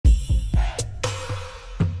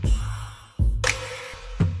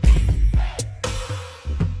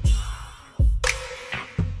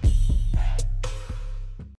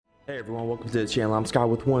Everyone, welcome to the channel. I'm Scott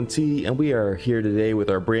with 1T, and we are here today with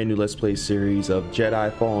our brand new Let's Play series of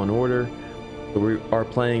Jedi Fallen Order. We are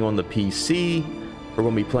playing on the PC. We're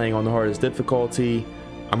going to be playing on the hardest difficulty.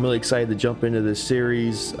 I'm really excited to jump into this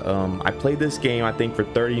series. I played this game, I think, for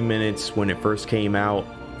 30 minutes when it first came out,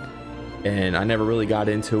 and I never really got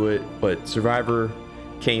into it, but Survivor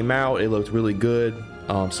came out. It looked really good,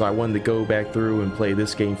 so I wanted to go back through and play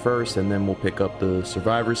this game first, and then we'll pick up the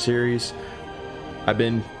Survivor series. I've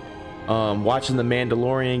been watching The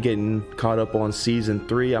Mandalorian, getting caught up on season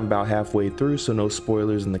 3. I'm about halfway through, so no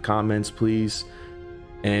spoilers in the comments, please.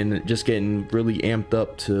 And just getting really amped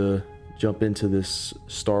up to jump into this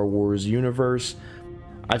Star Wars universe.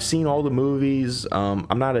 I've seen all the movies.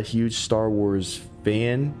 I'm not a huge Star Wars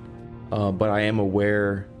fan, but I am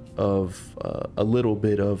aware of a little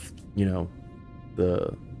bit of, you know,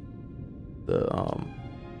 the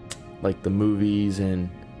like the movies and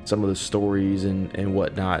some of the stories and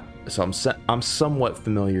whatnot, so I'm somewhat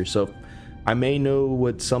familiar, so I may know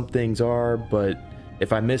what some things are, but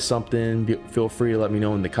if I miss something, feel free to let me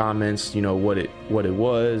know in the comments, you know, what it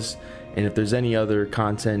was, and if there's any other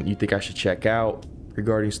content you think I should check out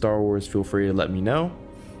regarding Star Wars, feel free to let me know.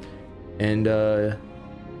 And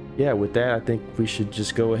yeah, with that, I think we should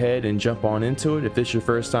just go ahead and jump on into it. If this is your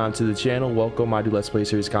first time to the channel, welcome. I do Let's Play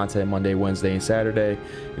series content Monday, Wednesday, and Saturday.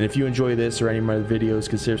 And if you enjoy this or any of my other videos,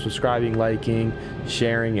 consider subscribing, liking,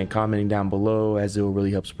 sharing, and commenting down below, as it will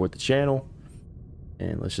really help support the channel.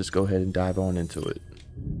 And let's just go ahead and dive on into it.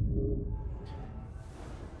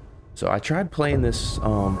 So I tried playing this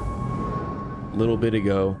a little bit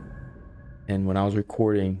ago, and when I was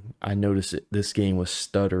recording, I noticed this game was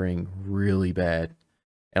stuttering really bad.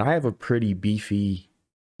 And I have a pretty beefy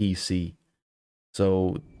PC,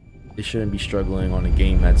 so it shouldn't be struggling on a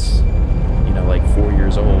game that's, you know, like 4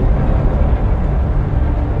 years old.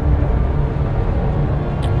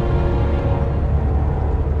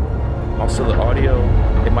 Also, the audio,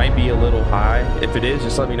 it might be a little high. If it is,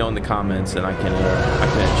 just let me know in the comments and I can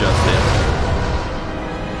adjust it.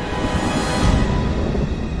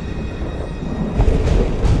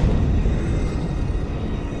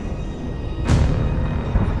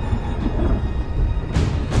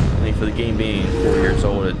 For the game being 4 years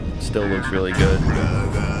old, it still looks really good.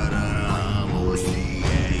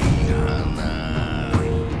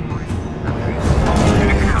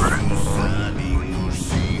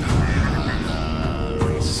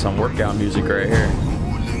 This is some workout music right here.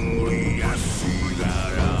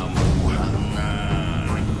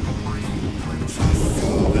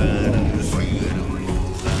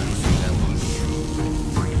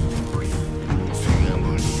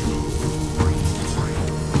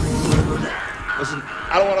 Listen,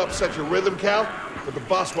 I don't want to upset your rhythm, Cal, but the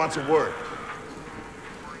boss wants a word.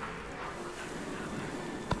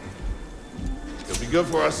 He'll be good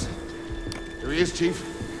for us. Here he is, Chief.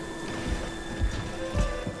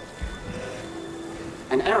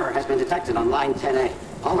 An error has been detected on line 10A.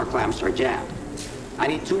 All our clamps are jammed. I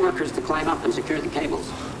need 2 workers to climb up and secure the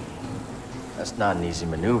cables. That's not an easy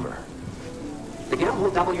maneuver. The guild will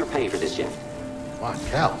double your pay for this shift. Come on,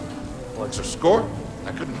 Cal. Well, it's a score.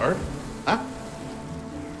 That couldn't hurt. Huh?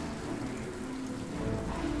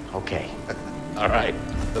 Okay. All right,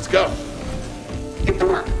 let's go. Get to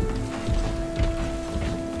work.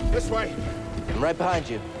 This way. I'm right behind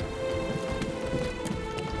you.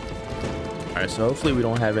 Alright, so hopefully we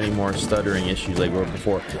don't have any more stuttering issues like we were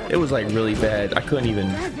before. It was like really bad. I couldn't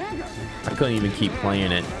even keep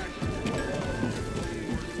playing it.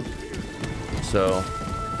 So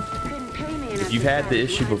if you had the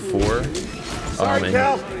issue before and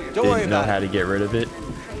didn't know how to get rid of it,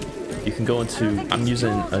 you can go into, I'm using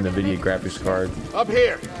a NVIDIA graphics card. Up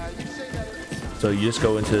here. So you just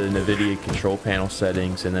go into the NVIDIA control panel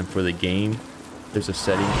settings, and then for the game, there's a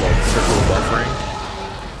setting called circle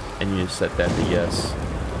buffering, and you just set that to yes.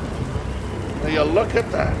 Will you look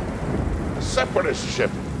at that? A separatist ship.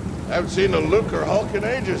 I haven't seen a Luke or Hulk in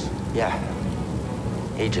ages. Yeah.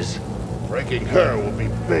 Ages. Breaking her will be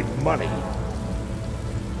big money.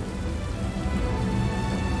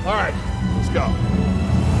 All right, let's go.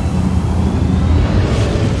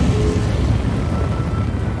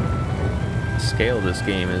 Scale of this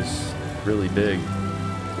game is really big.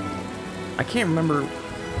 I can't remember.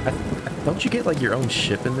 Don't you get like your own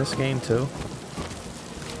ship in this game too?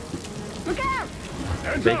 Look out!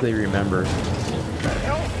 I vaguely remember.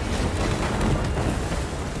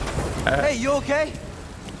 Hey, you okay?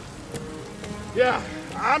 Yeah,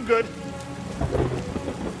 I'm good.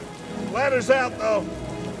 Ladder's out though.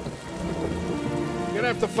 You're gonna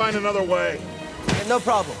have to find another way. Yeah, no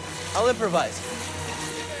problem. I'll improvise.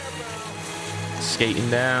 Skating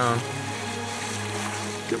down.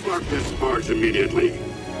 Debark this barge immediately.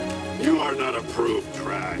 You are not approved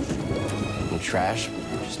trash. I'm trash,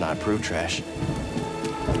 just not approved trash.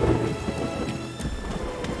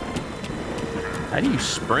 How do you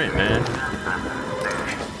sprint, man?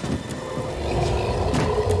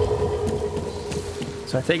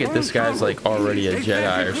 So I take it this guy's like already a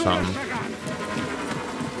Jedi or something.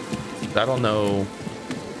 I don't know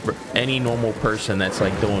any normal person that's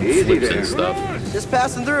like doing flips and stuff. Just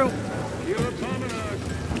passing through.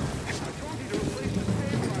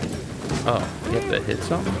 Oh, you have to hit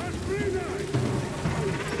something?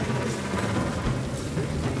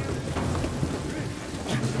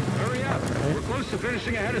 Hurry up. We're close to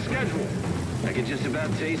finishing ahead of schedule. I can just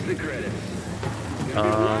about taste the credits.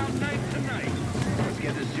 Long night tonight. Let's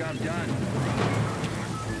get this job done.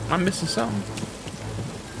 I'm missing something.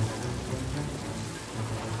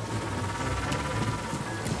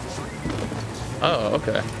 Oh,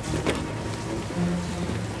 okay.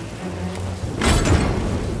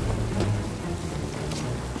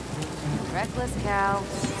 Reckless cow.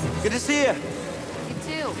 Good to see you. You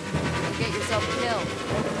too. Don't get yourself killed.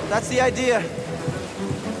 That's the idea.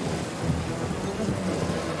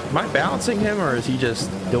 Am I balancing him or is he just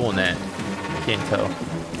doing that? Can't tell.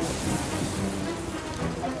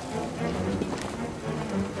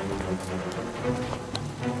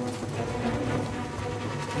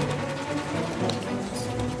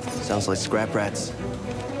 Sounds like scrap rats.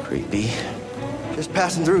 Creepy. Just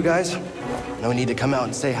passing through, guys. No need to come out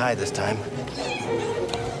and say hi this time.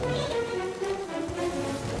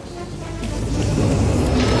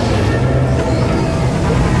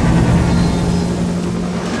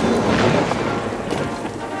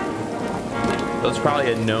 That's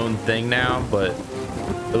probably a known thing now, but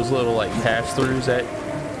those little like pass-throughs that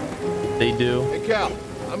they do, Hey, Cal,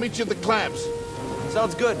 I'll meet you at the clamps.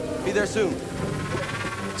 Sounds good. Be there soon.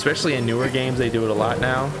 especially in newer games, they do it a lot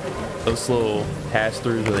now. Those little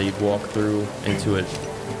pass-throughs where they walk through into it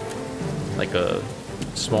like a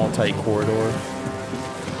small tight corridor.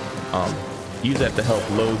 Use that to help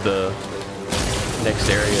load the next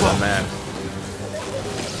area of the map.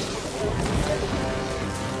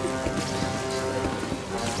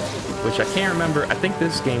 Which I can't remember. I think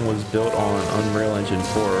this game was built on Unreal Engine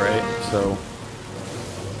 4, right? So.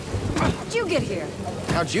 How'd you get here?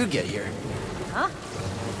 How'd you get here? Huh?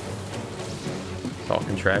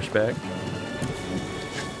 Talking trash back.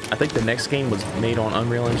 I think the next game was made on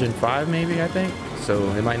Unreal Engine 5, maybe, I think.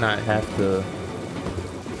 So it might not have to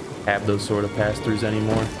have those sort of pass-throughs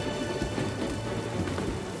anymore.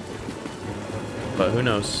 But who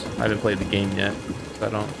knows? I haven't played the game yet, so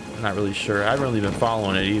I'm not really sure. I haven't really been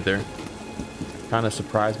following it either. Kind of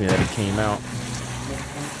surprised me that it came out.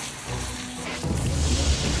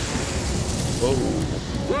 Whoa.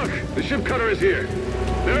 Look, the ship cutter is here.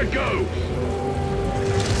 There it goes.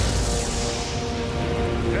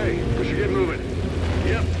 Hey, we should get moving.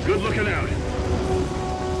 Yep, good looking out.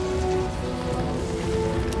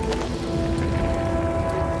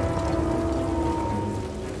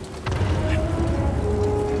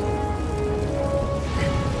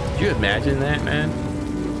 Could you imagine that, man?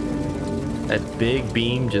 That big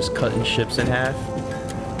beam just cutting ships in half.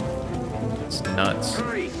 It's nuts.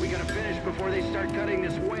 Hurry, we gotta finish before they start cutting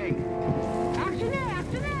this wing. Action A,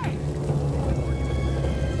 action A!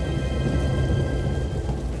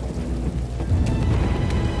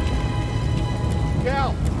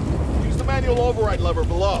 Cal, use the manual override lever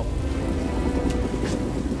below.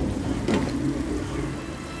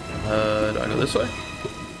 Do I go this way?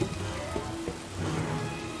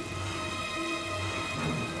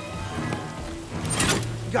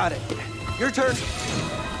 Got it. Your turn.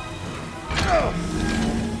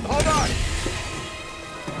 Hold on.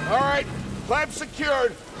 All right, clamp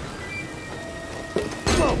secured.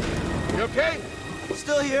 Whoa. You okay?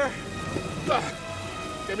 Still here.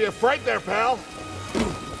 Give me a fright there, pal.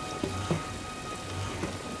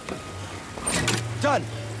 Done.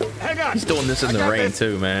 Hang on. He's doing this in I the got rain this.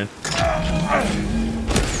 too, man.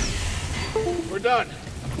 We're done.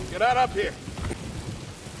 Get out up here.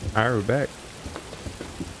 All right, we're back.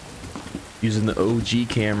 Using the OG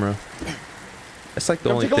camera. That's like the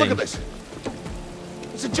Come only take a thing. look at this.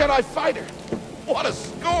 It's a Jedi fighter. What a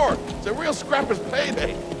score! It's a real scrapper's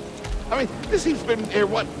payday. I mean, this thing's been here,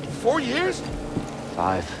 what, 4 years?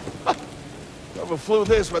 5. Whoever flew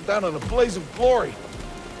this went down in a blaze of glory.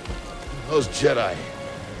 Those Jedi.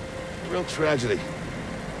 Real tragedy.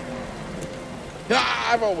 You know,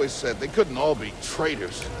 I've always said they couldn't all be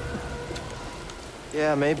traitors.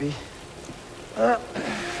 Yeah, maybe. I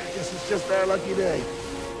guess it's just our lucky day.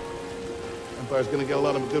 Empire's gonna get a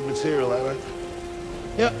lot of good material out of it.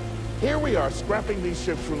 Yeah, Here we are scrapping these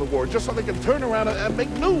ships from the war just so they can turn around and make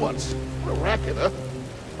new ones. What a racket, huh?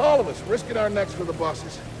 All of us risking our necks for the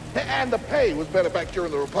bosses. And the pay was better back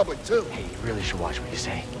during the Republic, too. Hey, you really should watch what you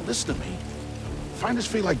say. Listen to me. Find us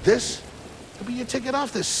feel like this, it'll be your ticket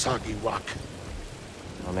off this soggy rock.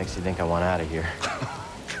 What makes you think I want out of here?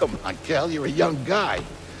 Come on, Cal, you're a young guy.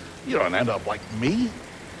 You don't end up like me.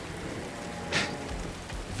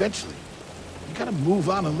 Eventually, you gotta move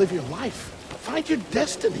on and live your life. Find your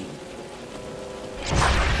destiny.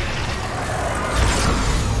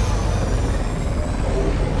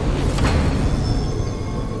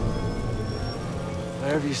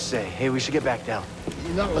 Whatever you say. Hey, we should get back down.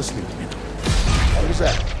 You're not listening to me. What was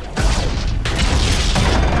that?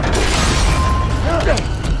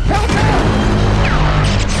 Help me!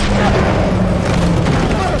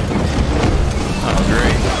 Oh,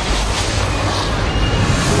 great.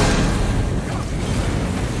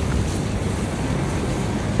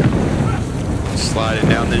 Sliding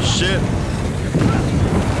down this ship.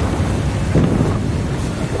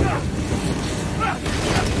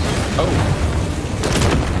 Oh.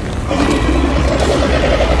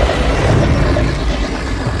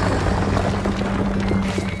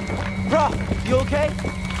 Bro, you okay?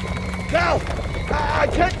 Cal! I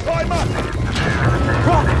can't climb up!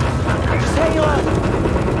 Bro, just hang on.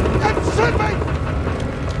 Send me!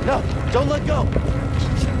 No, don't let go.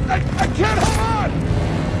 I can't hold on!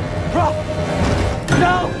 Bro,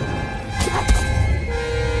 no!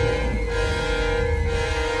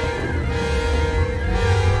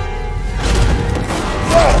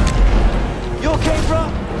 You okay, bro?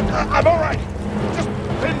 I'm all right. Just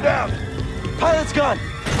pin down. Pilot's gone.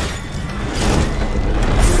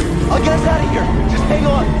 I'll get us out of here. Just hang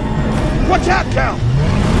on. Watch out, Cal!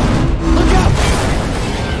 Look out!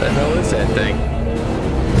 What the hell is that thing?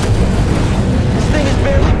 This thing is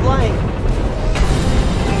barely flying.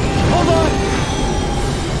 Hold on!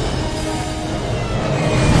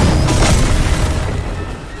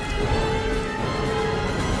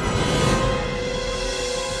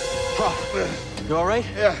 Bro, you all right?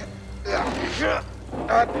 Yeah.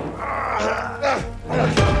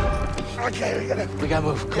 Okay, We gotta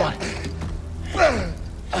move. Come on. What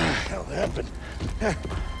hell happened?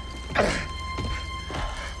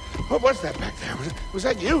 What was that back there? Was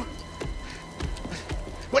that you?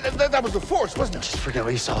 Well, that was the Force, wasn't it? Just forget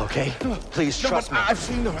what you saw, okay? Please trust me. I've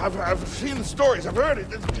seen them. I've seen the stories. I've heard it.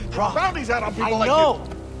 Bro, bounties out on people I like know.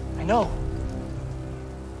 you. I know.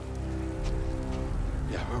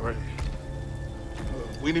 Yeah, we're ready.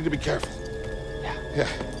 We need to be careful. Yeah.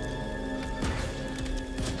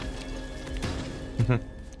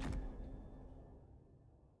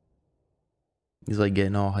 He's like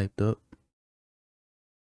getting all hyped up.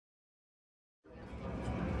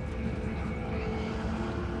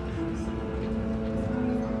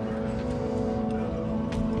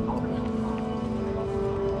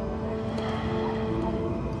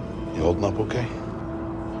 You holding up okay?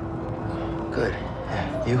 Good.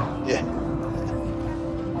 Yeah, you? Yeah.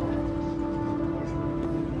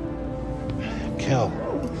 Cal,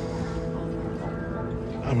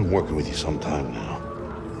 I've been working with you some time now.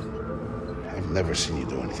 I've never seen you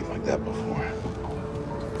do anything like that before.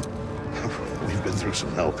 We've been through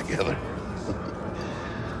some hell together.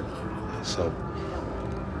 So,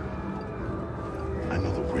 I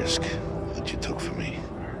know the risk that you took for me.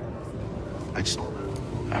 I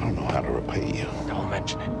don't know how to repay you. Don't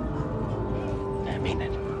mention it. I mean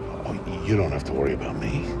it. Oh, you don't have to worry about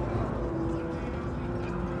me.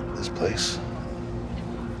 This place,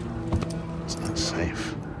 it's not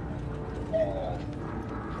safe.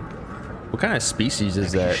 What kind of species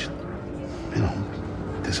is Maybe that? you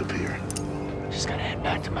should, disappear. Just gotta head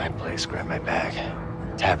back to my place, grab my bag.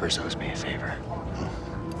 Tappers owes me a favor.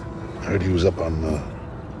 I heard he was up on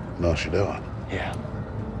Nar Shaddaa. Yeah.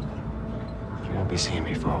 You won't be seeing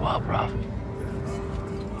me for a while, Prof.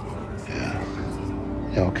 Yeah.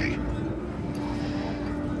 Yeah, okay.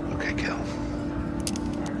 Okay, Cal.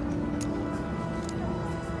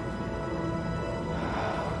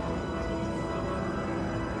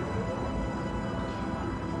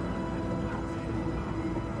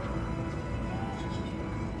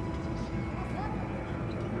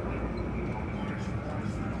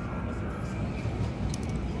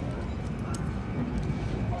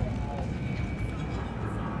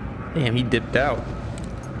 Damn, he dipped out.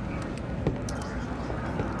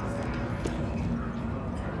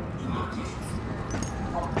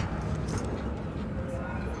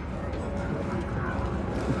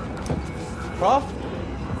 Prof?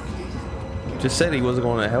 Just said he wasn't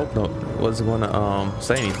going to help, no, wasn't going to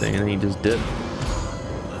say anything, and then he just dipped.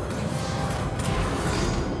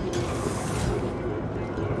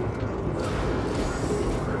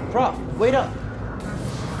 Wait up.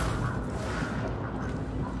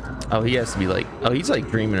 Oh, he has to be like, oh, he's like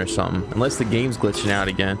dreaming or something. Unless the game's glitching out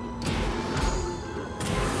again.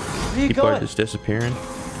 Where are you People going? are just disappearing.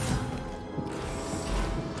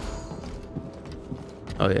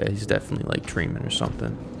 Oh yeah, he's definitely like dreaming or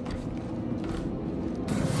something.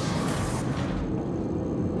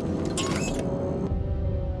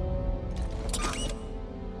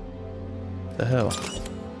 The hell?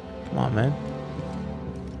 Come on, man.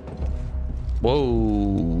 Whoa.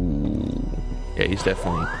 Yeah, he's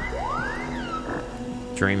definitely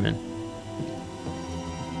dreaming.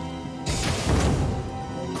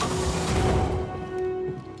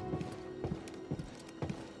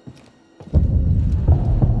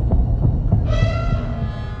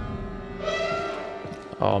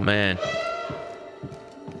 Oh man.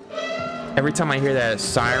 Every time I hear that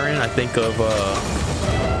siren, I think of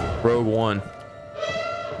Rogue One.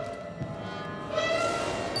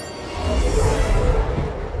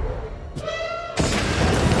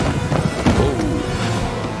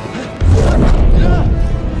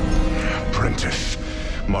 Apprentice,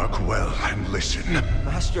 mark well and listen.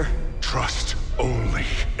 Master. Trust only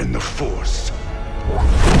in the Force.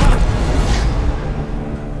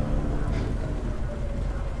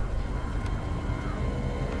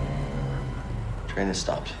 Train has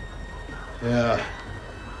stopped. Yeah,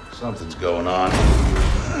 something's going on.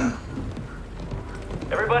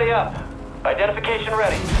 Everybody up. Identification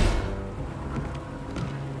ready.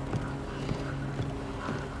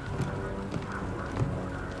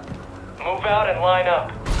 Move out and line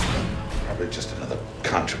up. Probably just another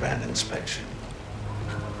contraband inspection.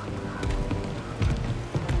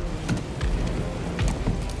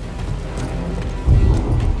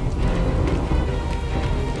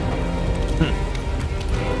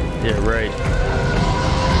 Yeah, right.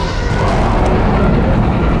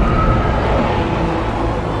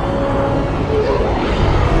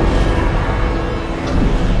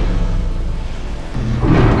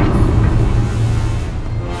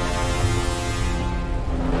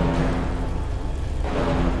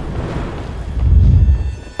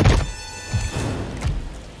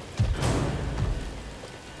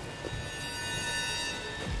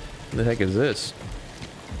 What the heck is this?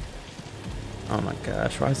 Oh my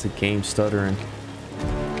gosh, why is the game stuttering?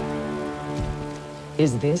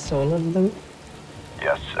 Is this all of them?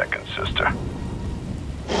 Yes, second sister.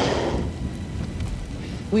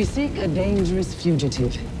 We seek a dangerous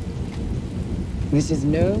fugitive. This is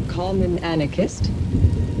no common anarchist,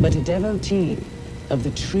 but a devotee of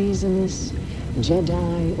the treasonous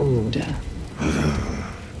Jedi Order.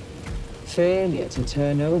 Failure to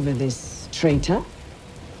turn over this traitor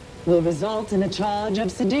will result in a charge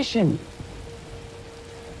of sedition.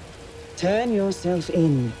 Turn yourself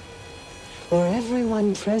in, or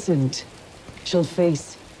everyone present shall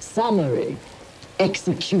face summary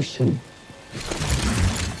execution.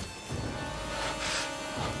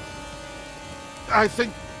 I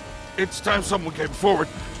think it's time someone came forward.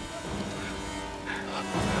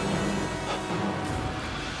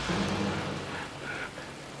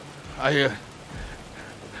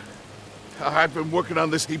 I've been working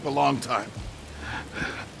on this heap a long time.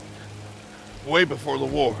 Way before the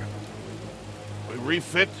war. We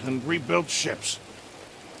refit and rebuilt ships.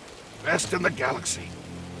 Best in the galaxy.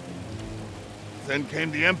 Then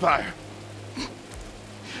came the Empire.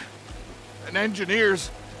 And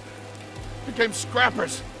engineers became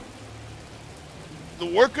scrappers. The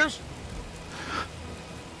workers,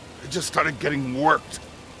 they just started getting worked.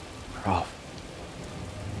 Prof.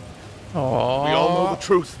 Oh. We all know the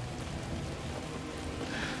truth.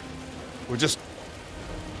 We're just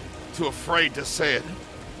too afraid to say it.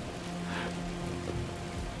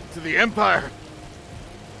 To the Empire,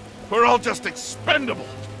 we're all just expendable.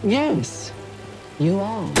 Yes, you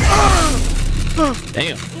are.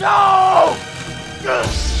 Damn. No!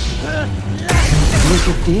 Look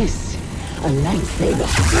at this, a lightsaber.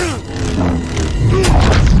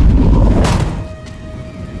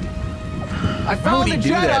 I found the Jedi.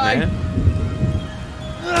 That, man?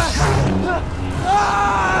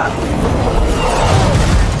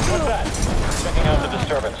 What's that? Checking out the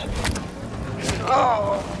disturbance.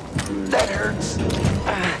 Oh, that hurts.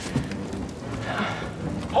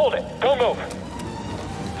 Hold it. Don't move.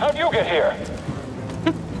 How'd you get here?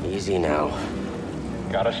 Easy now.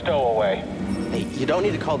 Got a stowaway. Hey, you don't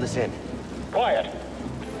need to call this in. Quiet.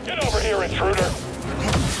 Get over here, intruder.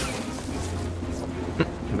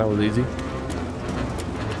 That was easy.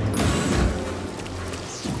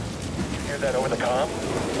 Hear that over the comm?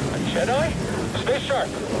 A Jedi? Stay sharp.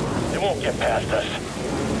 They won't get past us.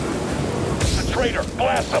 A traitor.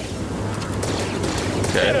 Blast them.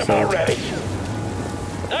 Okay, Get him so already.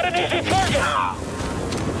 Not an easy target!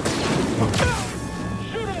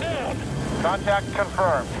 Shoot him down! Contact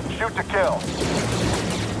confirmed. Shoot to kill.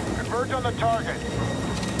 Converge on the target.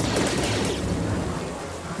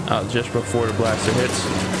 Oh, just before the blaster hits.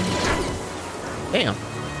 Damn.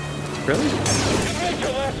 Really? You made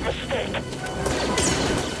your last mistake.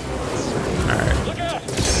 Alright. Look out!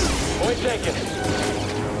 Point taken.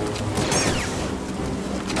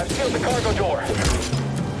 I've sealed the cargo door.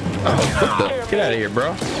 Oh, what the? Get out of here,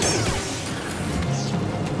 bro.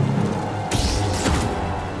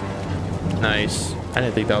 Nice. I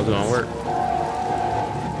didn't think that was gonna work.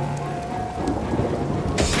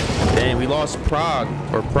 Dang, we lost Prague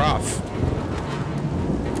or Prof.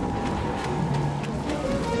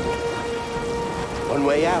 One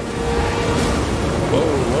way out. Whoa,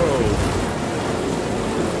 whoa.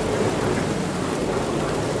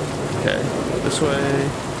 Okay, this way.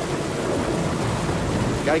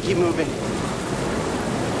 Gotta keep moving.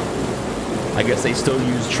 I guess they still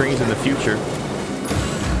use trains in the future.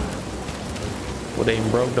 What ain't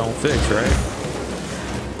broke, don't fix, right?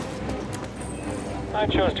 I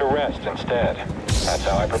chose to rest instead. That's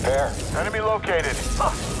how I prepare. Enemy located.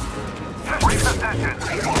 Reposition.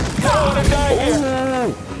 Don't want to die here.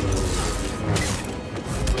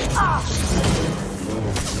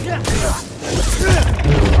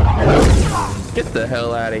 Get the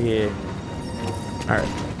hell out of here. Alright.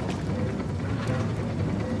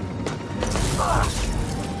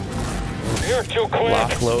 You're too quick.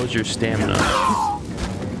 Lock close your stamina.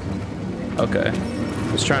 Okay.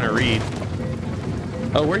 I was trying to read.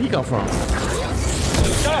 Oh, where'd he come from?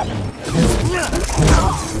 Stop!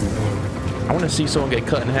 I want to see someone get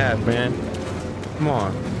cut in half, man. Come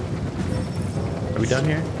on. Are we done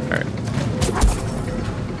here? Alright.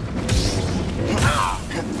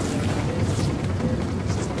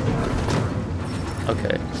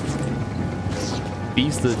 Okay.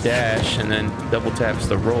 B's the dash and then double taps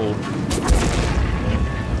the roll.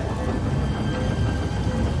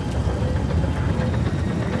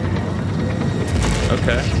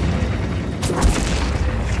 Okay.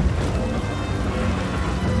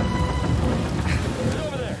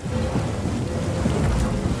 Over there.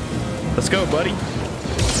 Let's go, buddy.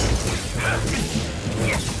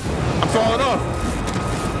 I'm falling off.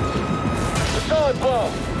 A solid blow.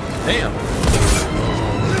 Damn.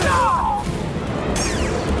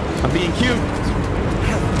 I'm being cute.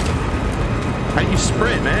 How do you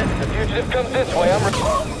sprint, man? The fugitive comes this way.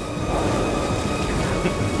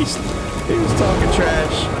 He was talking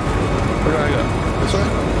trash. Where do I go? This way?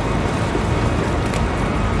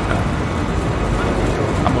 Oh.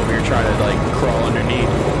 I'm over here trying to like crawl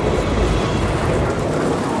underneath.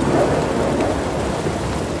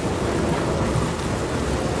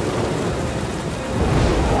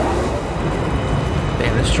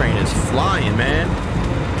 Damn, this train is flying, man.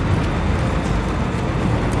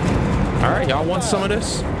 All right, y'all want some of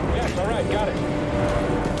this? Yes, all right, got it.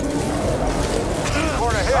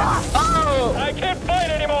 Oh! I can't fight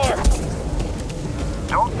anymore.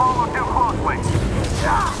 Don't follow too closely.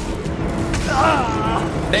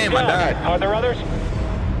 Damn, I died. Are there others?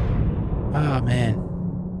 Oh, man.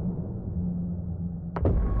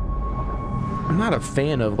 I'm not a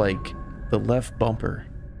fan of like the left bumper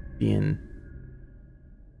being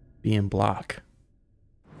block.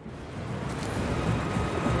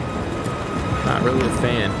 Not really a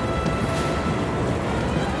fan.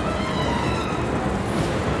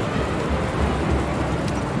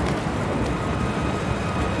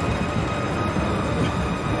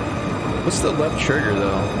 What's the left trigger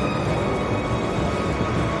though?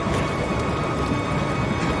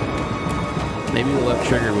 Maybe the left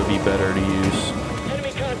trigger would be better to use.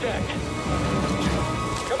 Enemy contact.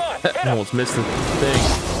 Come on, I almost missed the thing.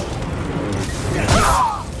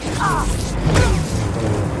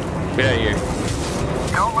 Get out of here.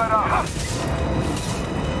 Don't let up.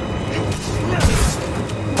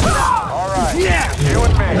 All right. You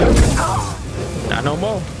and me. Not no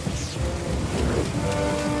more.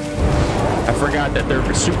 I forgot that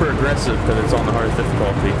they're super aggressive because it's on the hardest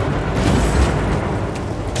difficulty.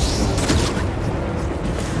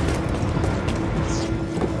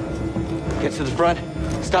 Get to the front,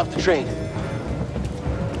 stop the train.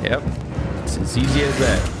 Yep. It's as easy as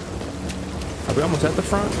that. Are we almost at the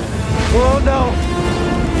front? Oh no!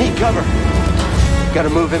 Need cover. Gotta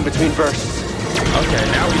move in between bursts. Okay,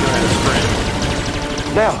 now we know how to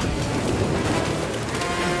sprint. Now.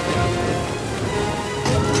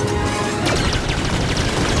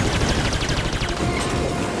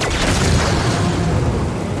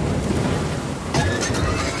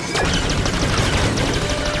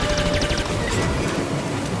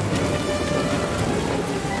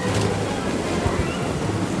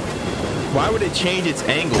 would it change its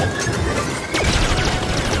angle?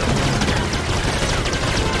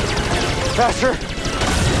 Faster!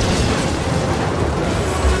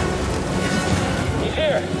 He's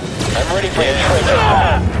here. I'm ready for your trip.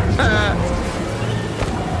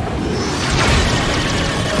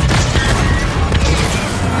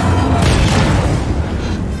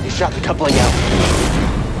 He shot the coupling out.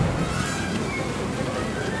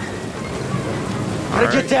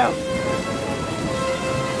 Gotta get down!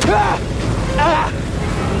 Ah! Ah!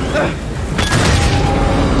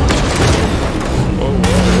 Whoa,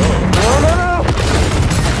 whoa, whoa. No, no, no!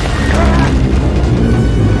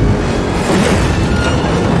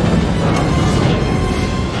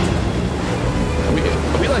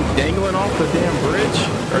 Are we like dangling off the damn bridge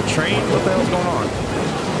or train? What the hell's going on?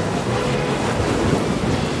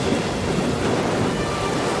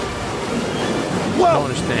 Whoa! I don't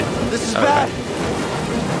understand. This is Okay. bad!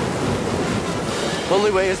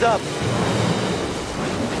 Only way is up.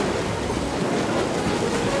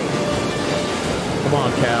 Come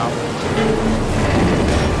on, Cal.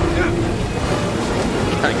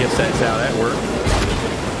 I guess that's how that worked.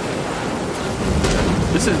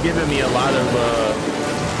 This is giving me a lot of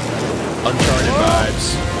Uncharted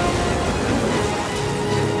vibes.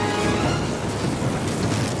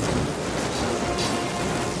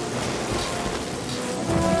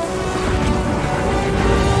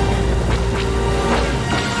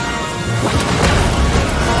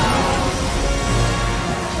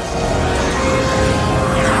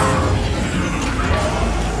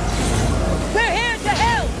 We're here to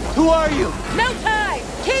help! Who are you? No time!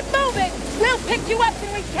 Keep moving! We'll pick you up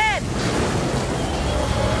when we can!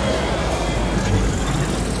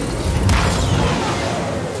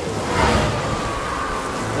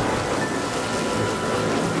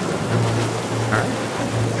 Alright.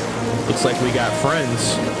 Looks like we got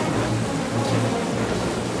friends.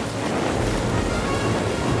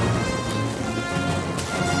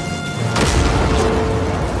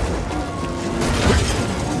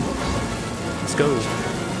 Let's go.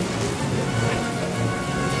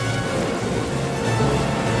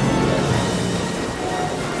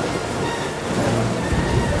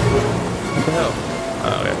 What the hell?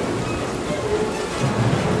 Oh, okay.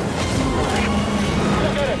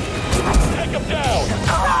 Look at him. Take him down.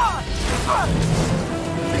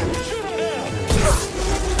 Shoot him down.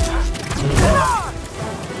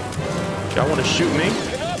 Y'all want to shoot me?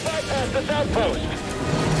 Cannot bypass this outpost.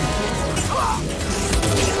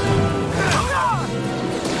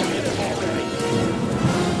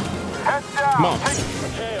 Come on.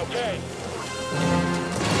 Okay, okay.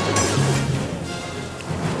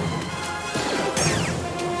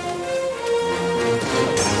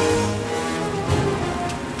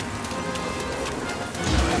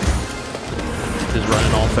 Just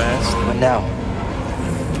running all fast. What now?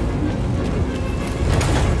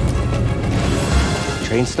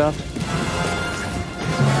 Train stuff?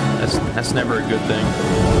 That's never a good thing.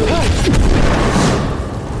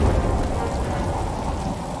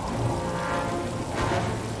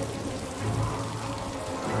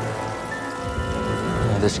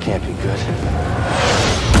 This can't be good.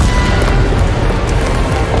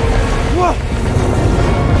 Whoa!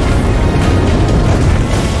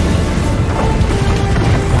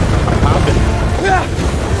 I'm popping.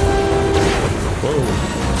 Whoa.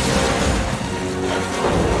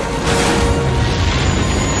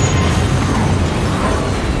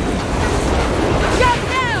 Jump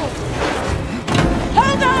now!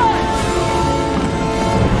 Hold on!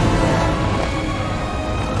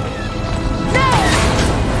 No!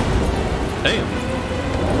 Damn.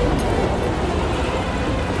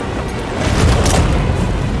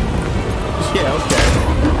 Yeah, okay.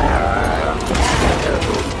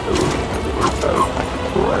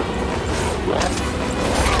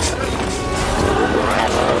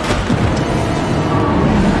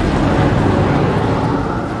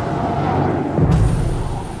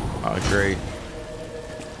 Oh, great.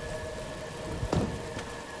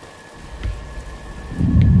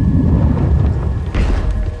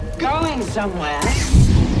 Going somewhere.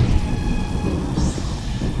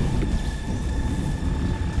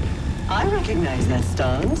 I recognize that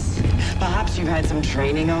stance. Perhaps you've had some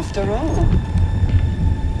training after all.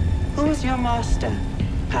 Who's your master,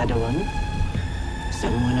 Padawan?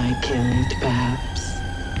 Someone I killed, perhaps?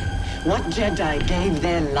 What Jedi gave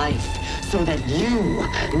their life so that you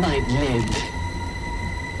might live?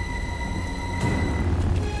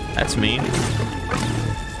 That's mean.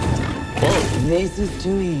 Whoa. This is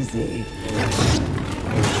too easy.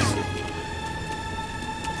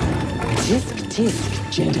 Tisk tisk,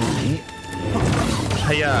 Jedi.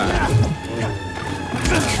 Hiya.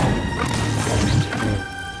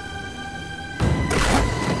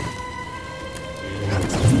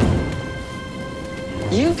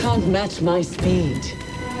 You can't match my speed.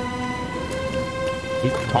 You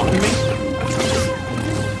taunting me?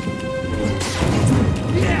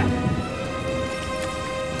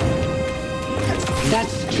 That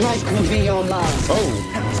strike will be your last. Oh.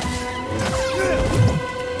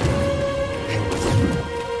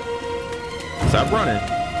 Stop running.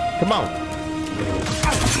 Come on.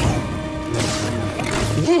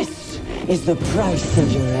 This is the price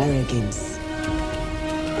of your arrogance.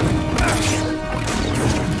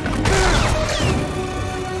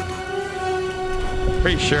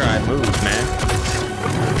 Pretty sure I moved, man.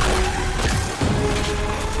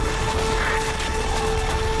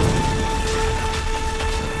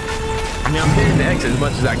 I mean, I'm hitting the X as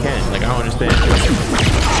much as I can. Like, I don't understand.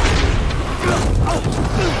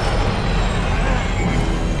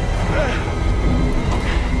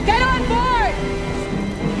 Get on board!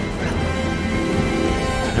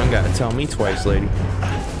 You don't gotta tell me twice, lady.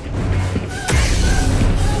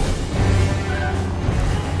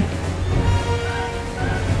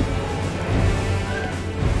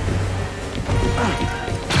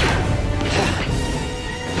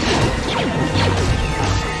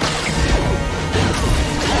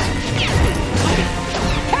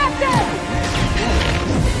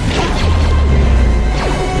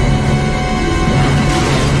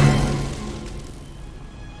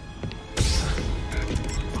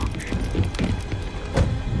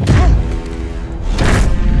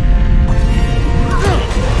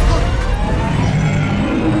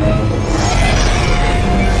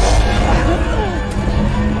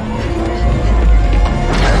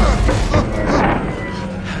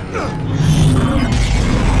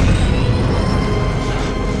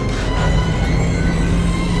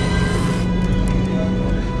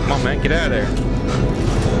 Get out of there.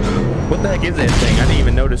 What the heck is that thing? I didn't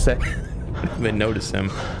even notice that. I didn't even notice him.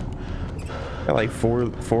 Got like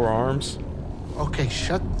four arms. Okay,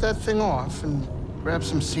 shut that thing off and grab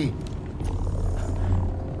some seed.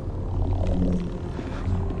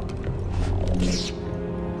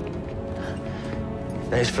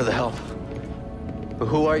 Thanks for the help. But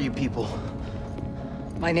who are you people?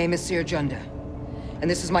 My name is Seer Junda, and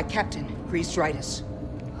this is my captain, Grease Dritus.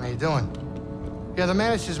 How you doing? Yeah, the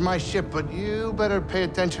Mantis is my ship, but you better pay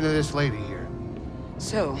attention to this lady here.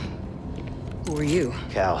 So, who are you?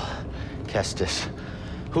 Cal. Kestis.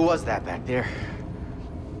 Who was that back there?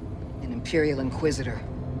 An Imperial Inquisitor.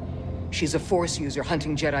 She's a Force user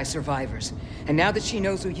hunting Jedi survivors. And now that she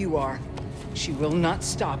knows who you are, she will not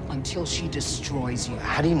stop until she destroys you.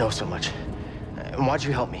 How do you know so much? And why'd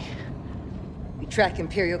you help me? We track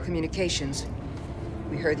Imperial communications.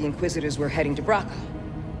 We heard the Inquisitors were heading to Braca.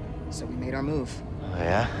 So we made our move. Oh,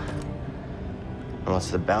 yeah? And what's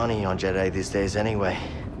the bounty on Jedi these days anyway?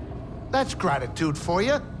 That's gratitude for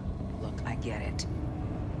you. Look, I get it.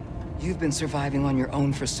 You've been surviving on your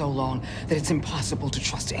own for so long that it's impossible to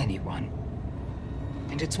trust anyone.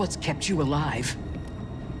 And it's what's kept you alive.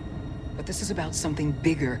 But this is about something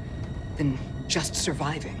bigger than just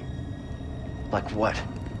surviving. Like what?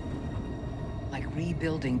 Like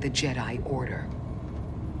rebuilding the Jedi Order.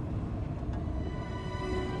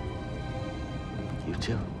 You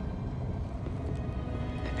too?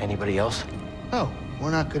 Anybody else? Oh,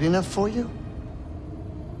 we're not good enough for you?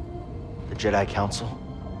 The Jedi Council?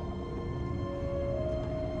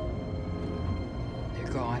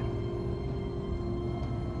 They're gone.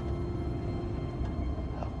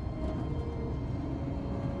 Oh.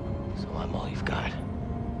 So I'm all you've got.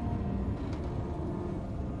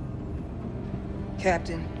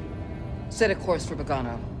 Captain, set a course for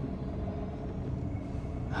Bogano.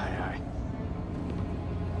 Aye.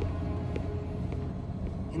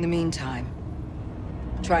 In the meantime,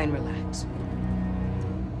 try and relax.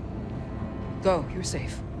 Go, you're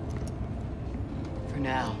safe. For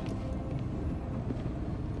now.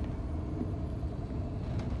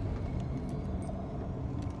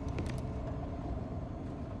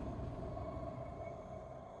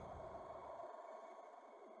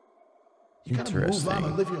 You gotta move on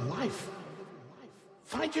and live your life.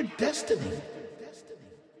 Find your destiny.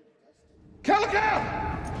 Calico!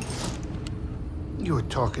 You were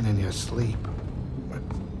talking in your sleep.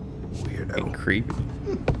 Weirdo. Getting creepy.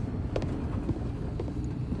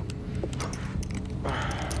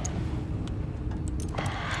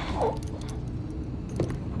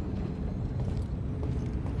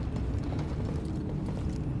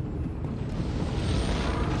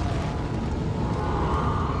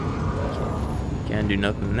 Can't do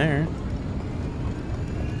nothing there.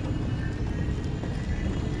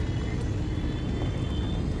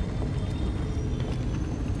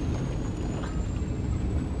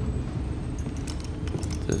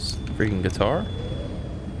 This freaking guitar.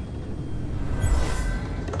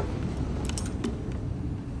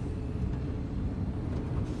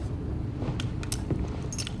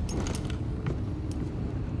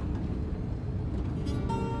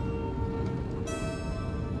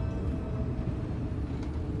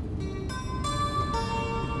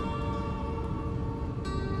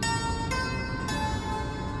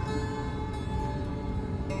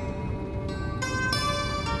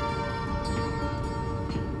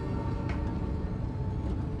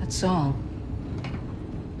 song.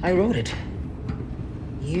 I wrote it.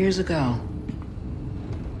 Years ago.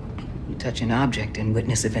 You touch an object and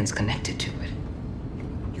witness events connected to it.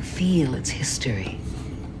 You feel its history.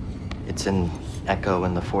 It's an echo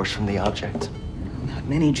in the Force from the object. Not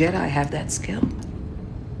many Jedi have that skill.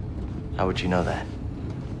 How would you know that?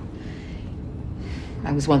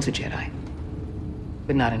 I was once a Jedi,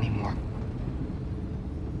 but not anymore.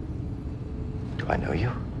 Do I know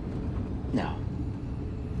you? No.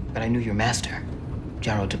 But I knew your master,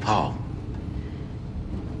 Jaro Tapal.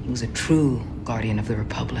 He was a true guardian of the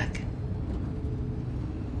Republic.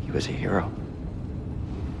 He was a hero.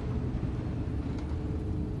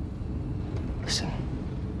 Listen.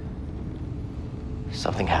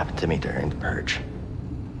 Something happened to me during the Purge.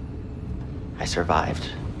 I survived,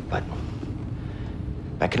 but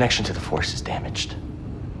my connection to the Force is damaged.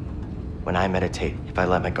 When I meditate, if I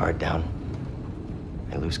let my guard down,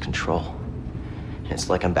 I lose control. And it's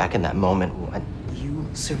like I'm back in that moment when... You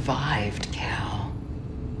survived, Cal.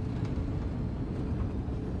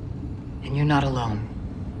 And you're not alone.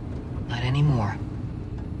 Not anymore.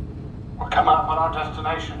 We're coming up on our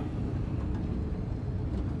destination.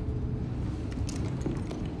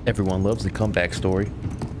 Everyone loves the comeback story.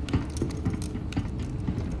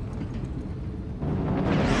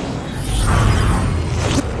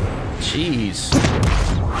 Jeez.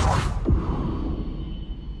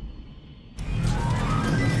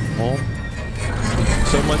 Well,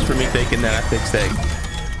 so much for me thinking that I fixed that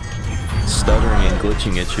stuttering and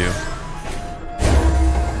glitching at you.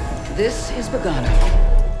 This is Bogano.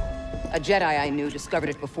 A Jedi I knew discovered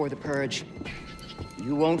it before the Purge.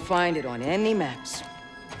 You won't find it on any maps.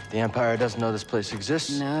 The Empire doesn't know this place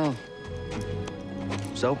exists? No.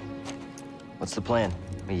 So, what's the plan?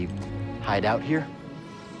 We hide out here?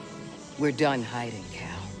 We're done hiding,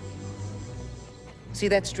 Cal. See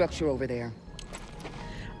that structure over there?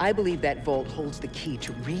 I believe that vault holds the key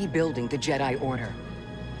to rebuilding the Jedi Order.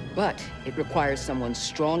 But it requires someone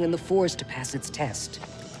strong in the Force to pass its test.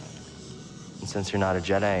 And since you're not a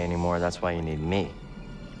Jedi anymore, that's why you need me.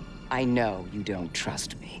 I know you don't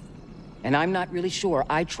trust me. And I'm not really sure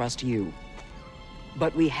I trust you.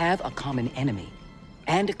 But we have a common enemy.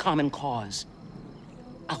 And a common cause.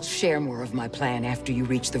 I'll share more of my plan after you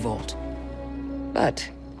reach the vault. But,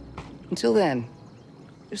 until then,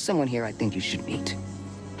 there's someone here I think you should meet.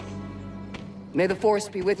 May the Force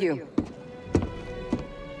be with you.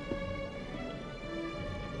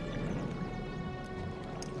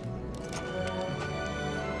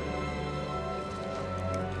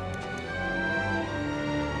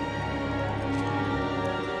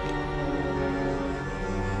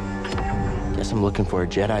 Guess I'm looking for a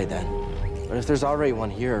Jedi then. But if there's already one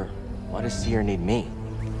here, why does Seer need me?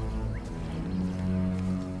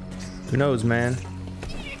 Who knows, man?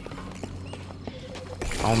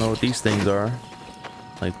 I don't know what these things are.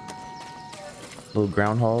 Like little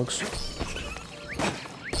groundhogs.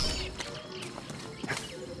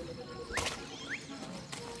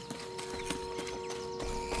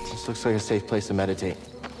 This looks like a safe place to meditate.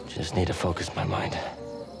 Just need to focus my mind.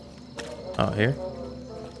 Oh, here?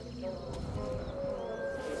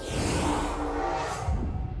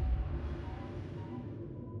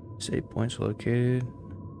 Save points located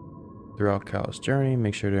throughout Cal's journey.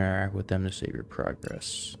 Make sure to interact with them to save your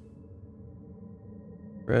progress.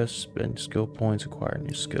 Rest, spend skill points, acquire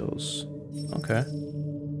new skills. Okay.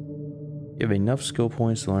 You have enough skill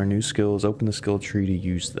points to learn new skills. Open the skill tree to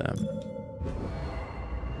use them.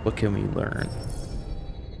 What can we learn?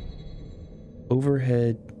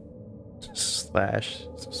 Overhead slash.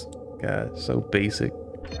 God, so basic.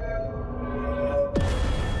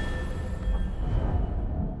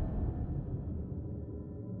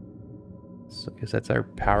 So I guess that's our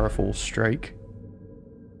powerful strike.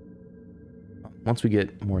 Once we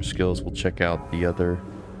get more skills, we'll check out the other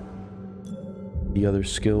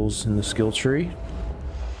skills in the skill tree.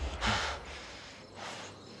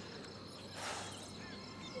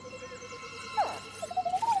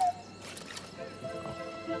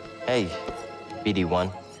 Hey,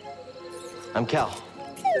 BD1. I'm Cal.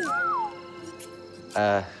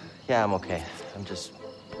 Yeah, I'm okay. I'm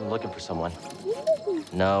looking for someone.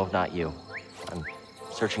 No, not you. I'm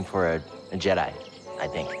searching for a Jedi, I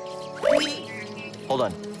think. Hold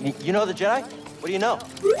on. You know the Jedi? What do you know?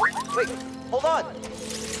 Wait, hold on.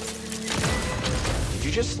 Did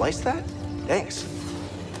you just slice that? Thanks.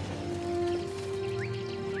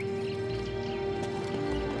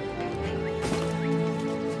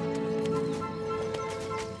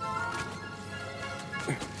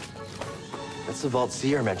 That's the vault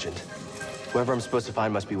Seer mentioned. Whoever I'm supposed to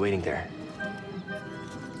find must be waiting there.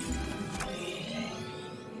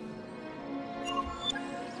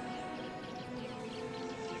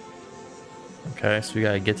 Okay, so we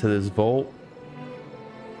gotta get to this vault.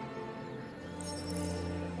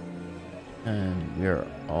 And we are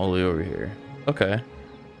all the way over here. Okay.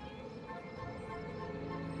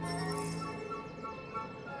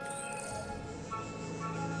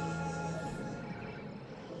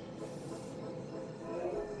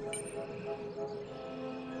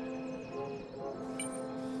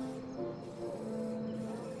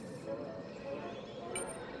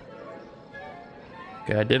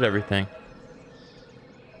 Okay, I did everything.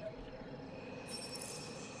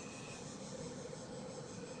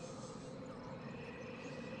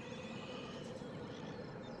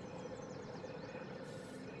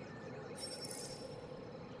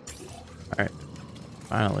 All right,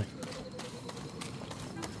 finally.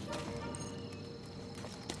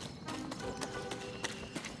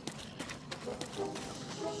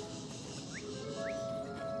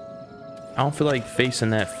 I don't feel like facing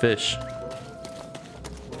that fish.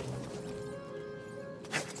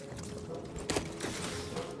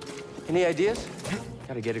 Any ideas?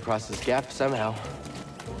 Gotta get across this gap somehow.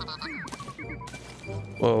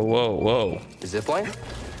 Whoa, whoa, whoa. The zip line?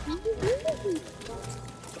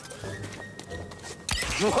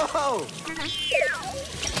 Whoa!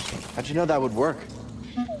 How'd you know that would work?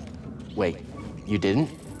 Wait, you didn't?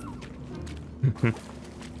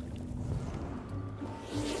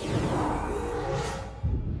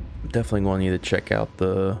 Definitely going to need to check out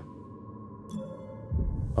the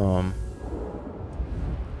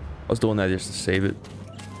I was doing that just to save it.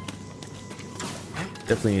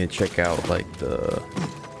 Definitely need to check out like the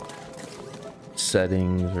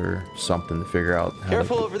settings or something to figure out how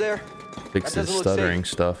Careful to over there. fix That this doesn't look stuttering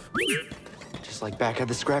safe. stuff. Just like back at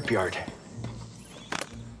the scrapyard.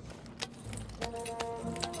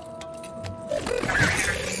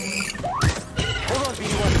 Hold on,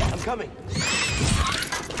 BD1. I'm coming.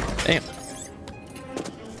 Damn.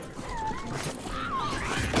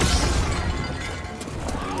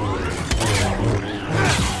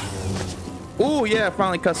 Ooh, yeah, I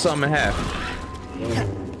finally cut something in half.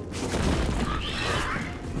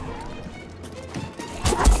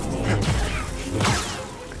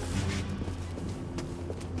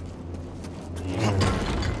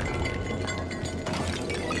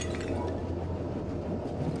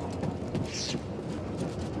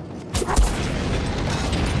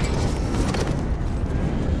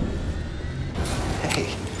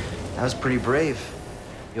 Hey, that was pretty brave.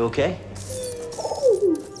 You okay?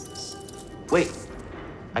 Wait,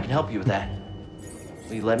 I can help you with that.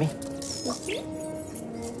 Will you let me?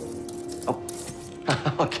 Oh,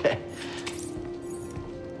 okay.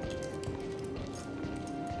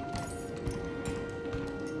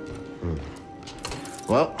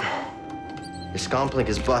 Well, your scomp link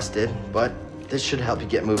is busted, but this should help you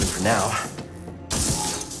get moving for now.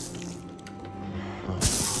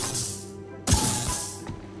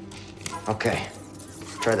 Okay,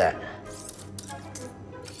 try that.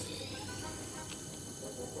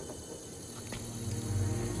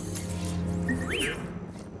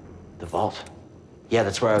 The vault. Yeah,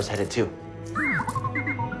 that's where I was headed to.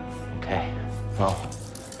 Okay, well,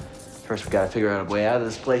 first we gotta figure out a way out of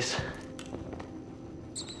this place.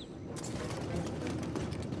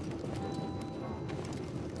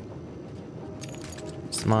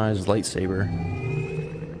 Customize lightsaber.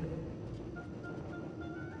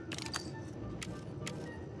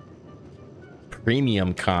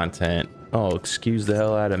 Premium content. Oh, excuse the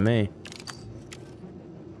hell out of me.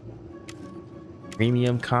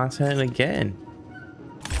 Premium content again.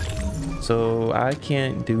 So I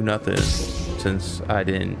can't do nothing since I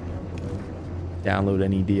didn't download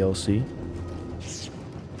any DLC.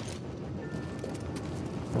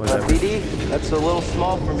 Whatever. BD, that's a little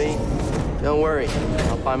small for me. Don't worry,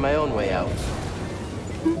 I'll find my own way out.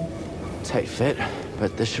 Tight fit,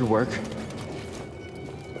 but this should work.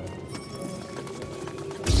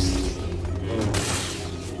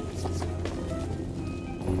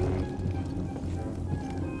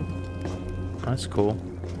 That's cool.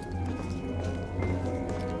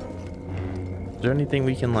 Is there anything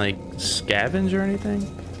we can like scavenge or anything?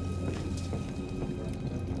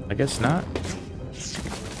 I guess not.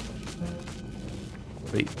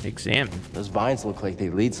 Wait, examine. Those vines look like they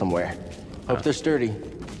lead somewhere. Hope they're sturdy.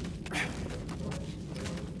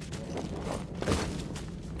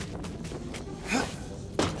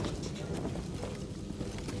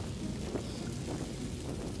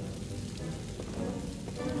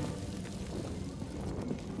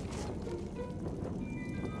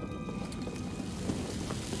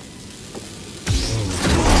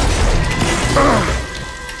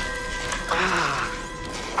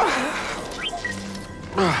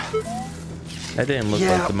 That didn't look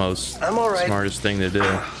like the most smartest thing to do.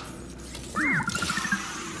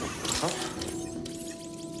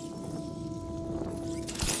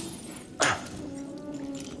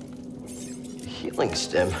 Link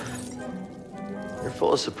Stim. You're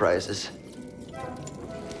full of surprises.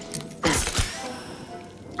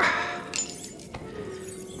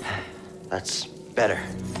 That's better.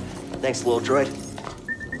 Thanks, little droid.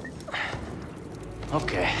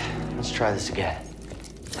 Okay, let's try this again.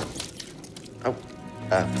 Oh,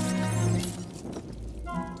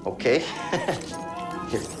 okay.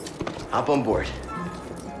 Here, hop on board.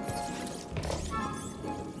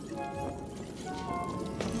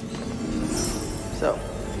 So,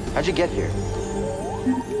 how'd you get here?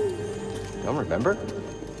 Don't remember?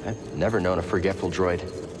 I've never known a forgetful droid.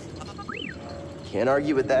 Can't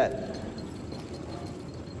argue with that.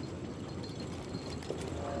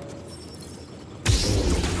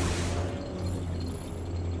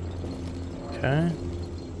 Okay.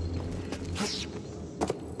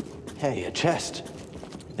 Hey, a chest.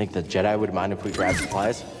 Think the Jedi would mind if we grab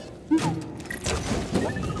supplies?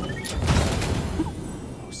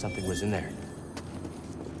 Oh, something was in there.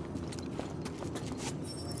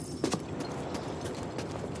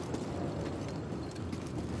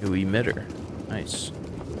 New emitter. Nice.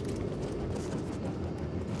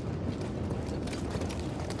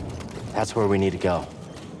 That's where we need to go.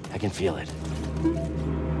 I can feel it.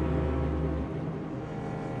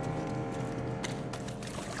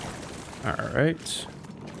 All right.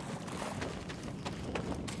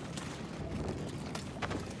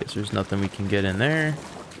 Guess there's nothing we can get in there.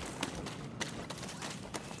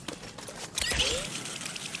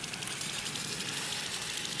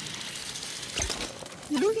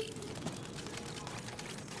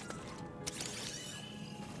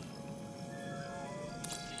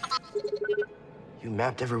 You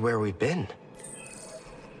mapped everywhere we've been.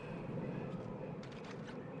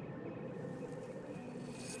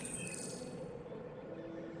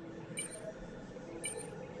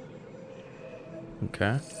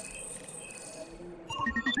 Okay.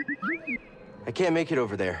 I can't make it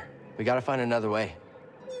over there. We gotta find another way.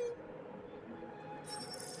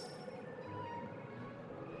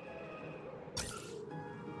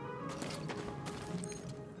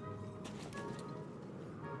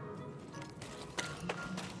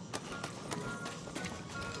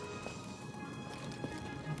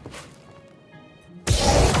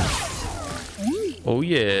 Oh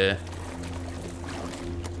yeah.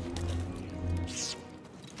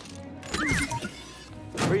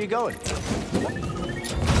 Where are you going?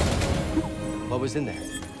 What was in there?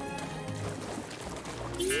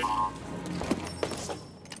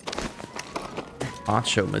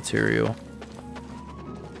 Macho material.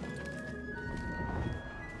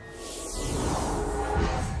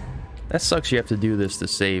 That sucks. You have to do this to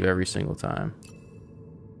save every single time.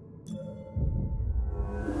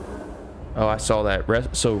 Oh, I saw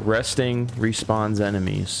that. So resting respawns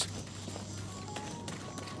enemies.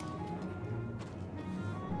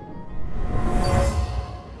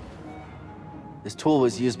 This tool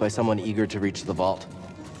was used by someone eager to reach the vault.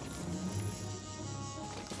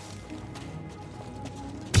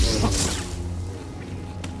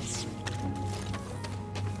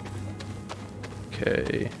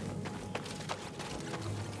 Okay.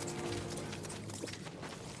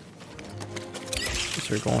 Guess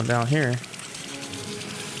we're going down here.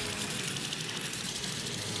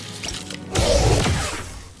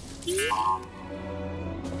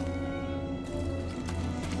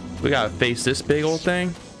 We gotta face this big old thing.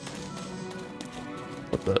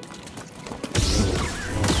 What the?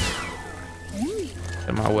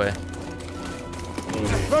 In my way.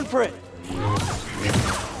 Run for it!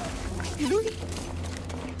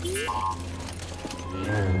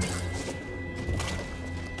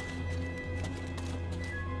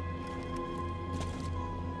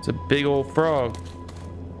 It's a big old frog.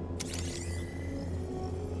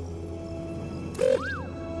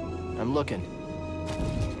 I'm looking.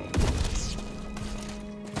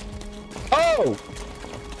 Oh!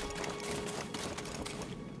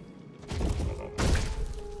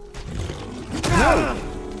 No!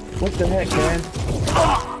 What the heck, man?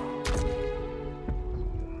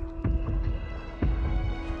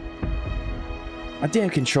 My damn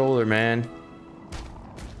controller, man.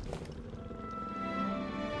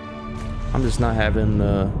 I'm just not having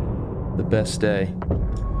the best day.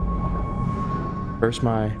 First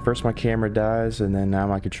my camera dies, and then now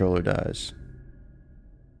my controller dies.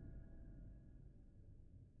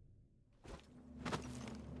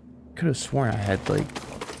 Could have sworn I had like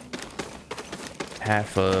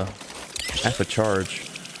half a charge.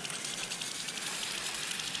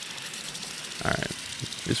 All right,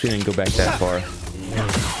 guess we didn't go back that far.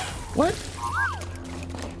 What?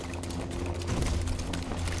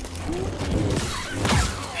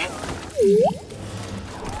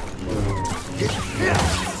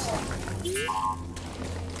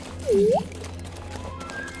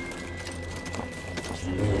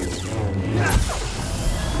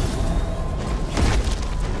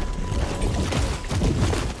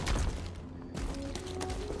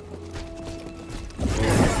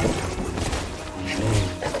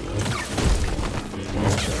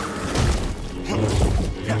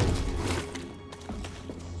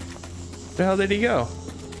 Where the hell did he go?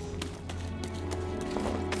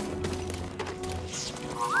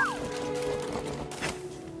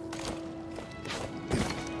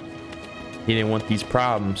 He didn't want these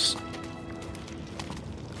problems.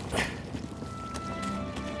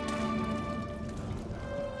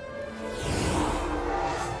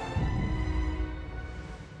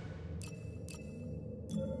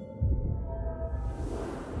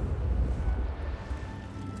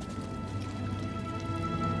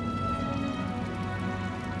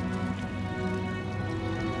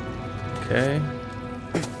 Okay.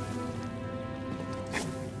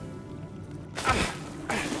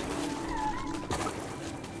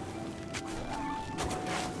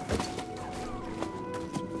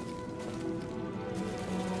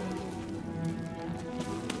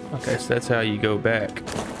 Okay, so that's how you go back.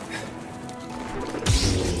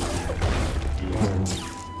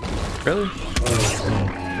 Really?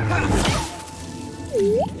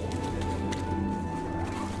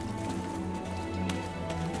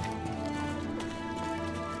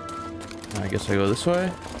 I guess I go this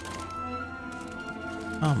way.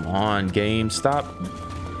 Come on, game. Stop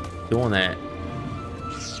doing that.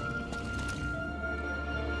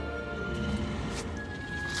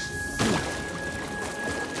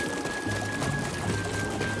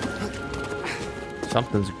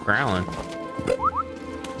 Something's growling.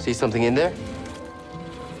 See something in there?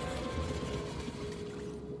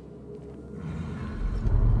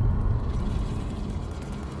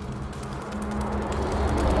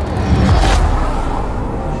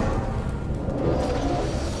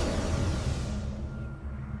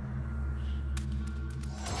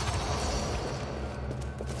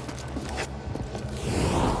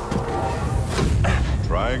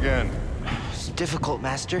 Try again. It's difficult,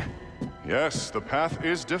 Master. Yes, the path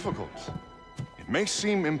is difficult. It may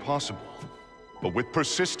seem impossible, but with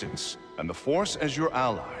persistence and the Force as your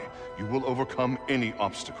ally, you will overcome any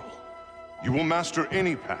obstacle. You will master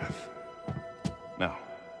any path. Now,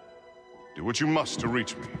 do what you must to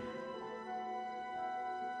reach me.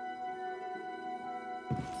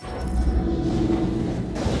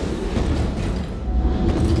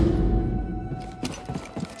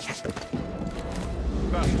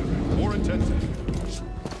 Faster, more intensity.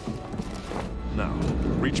 Now,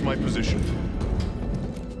 reach my position.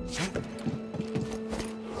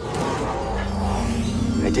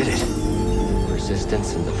 I did it.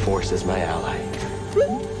 Persistence and the Force is my ally.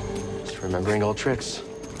 Just remembering old tricks.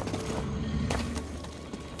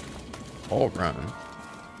 All run.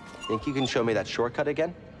 Think you can show me that shortcut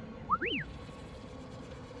again?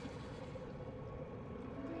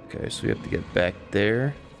 Okay, so we have to get back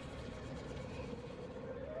there.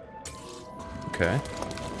 Okay.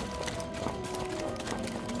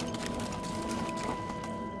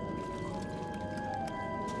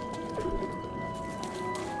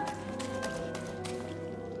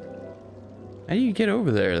 How do you get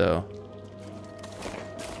over there, though?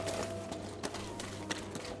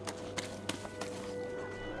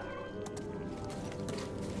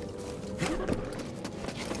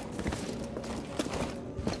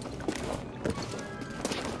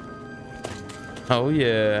 Oh,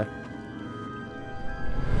 yeah.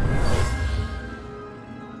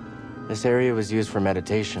 This area was used for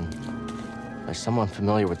meditation by someone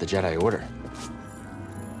familiar with the Jedi Order.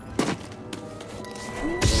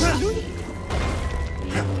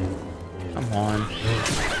 Come on.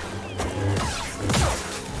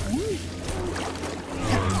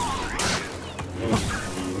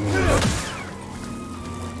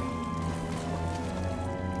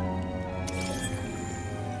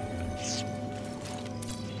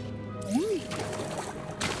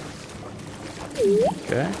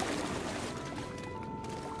 Okay.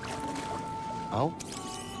 Oh?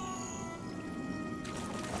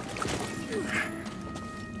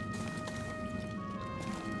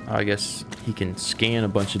 I guess he can scan a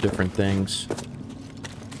bunch of different things.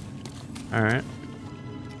 All right.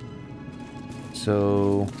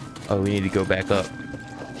 So, oh, we need to go back up.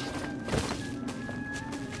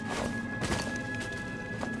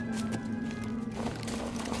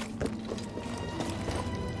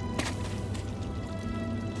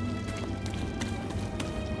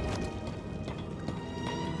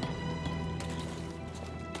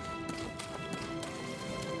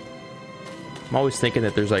 I'm always thinking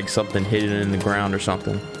that there's like something hidden in the ground or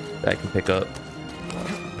something that I can pick up.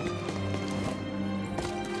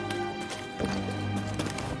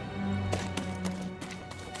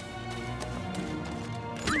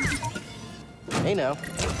 Hey now.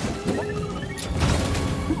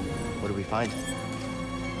 What do we find?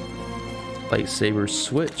 Lightsaber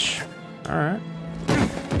switch. All right.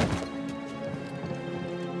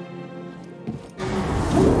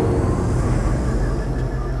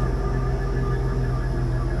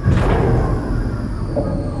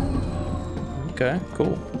 Okay,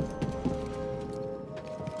 cool.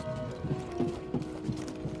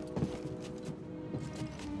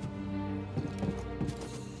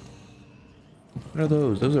 What are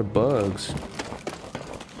those? Those are bugs.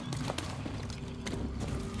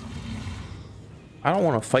 I don't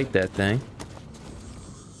want to fight that thing.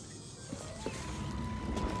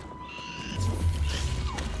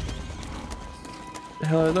 The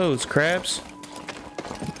hell are those? Crabs?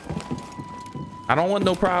 I don't want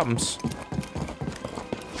no problems.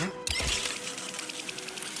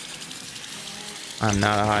 I'm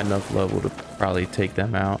not a high enough level to probably take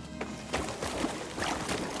them out.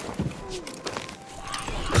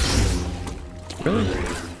 Really?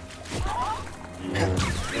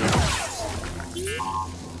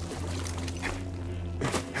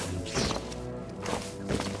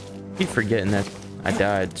 Keep forgetting that I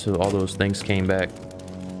died, so all those things came back.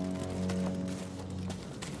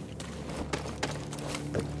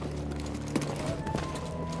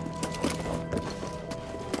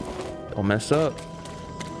 Don't mess up.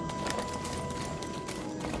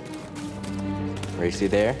 Racy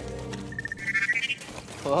there?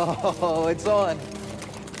 Oh, it's on.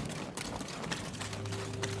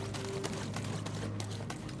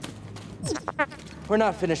 We're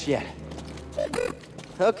not finished yet.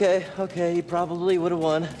 Okay, you probably would have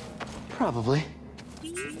won. Probably.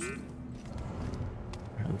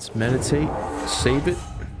 Let's meditate, save it.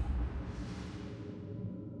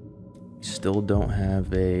 Still don't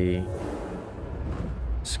have a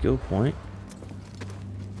skill point.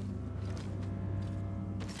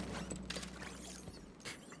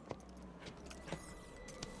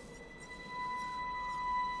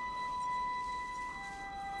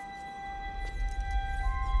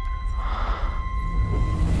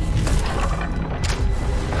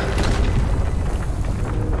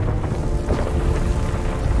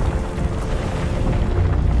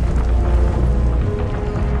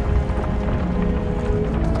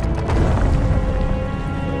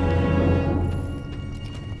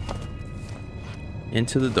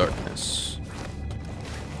 Into the darkness.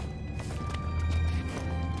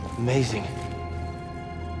 Amazing.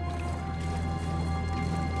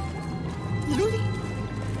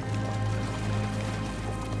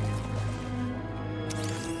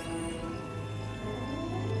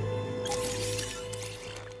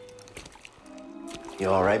 You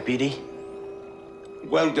all right, BD?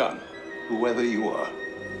 Well done, whoever you are.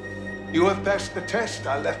 You have passed the test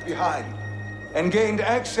I left behind and gained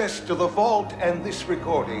access to the vault and this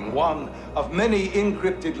recording, one of many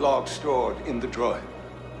encrypted logs stored in the droid.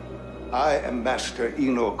 I am Master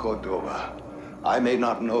Eno Cordova. I may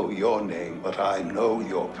not know your name, but I know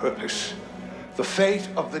your purpose. The fate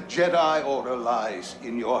of the Jedi Order lies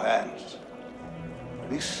in your hands.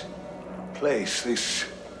 This place, this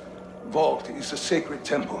vault, is a sacred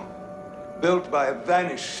temple, built by a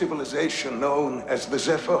vanished civilization known as the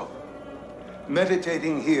Zepho.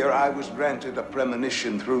 Meditating here, I was granted a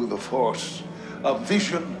premonition through the Force, a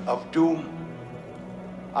vision of doom.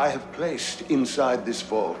 I have placed inside this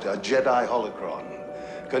vault a Jedi holocron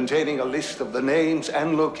containing a list of the names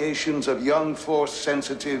and locations of young Force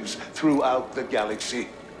sensitives throughout the galaxy.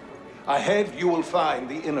 Ahead, you will find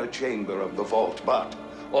the inner chamber of the vault, but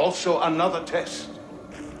also another test.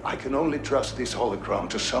 I can only trust this holocron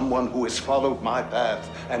to someone who has followed my path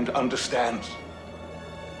and understands.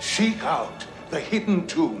 Seek out the hidden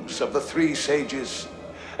tombs of the three sages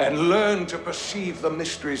and learn to perceive the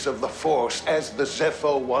mysteries of the Force as the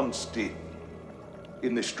Zepho once did.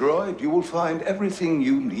 In this droid, you will find everything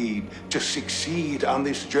you need to succeed on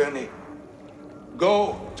this journey.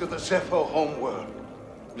 Go to the Zepho homeworld.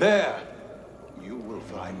 There, you will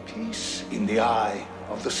find peace in the eye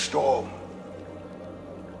of the storm.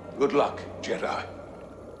 Good luck, Jedi.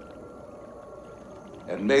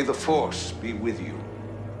 And may the Force be with you.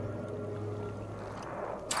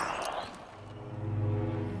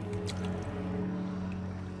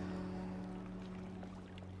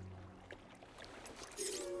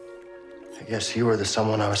 I guess you were the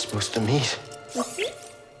someone I was supposed to meet.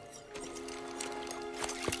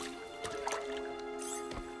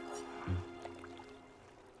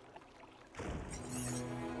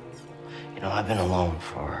 You know, I've been alone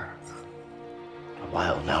for a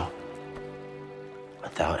while now.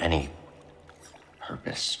 Without any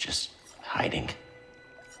purpose, just hiding.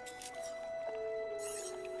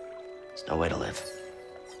 There's no way to live.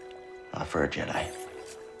 Not for a Jedi.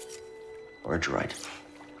 Or a droid.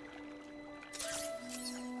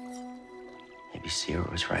 Maybe Seer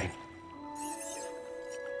was right.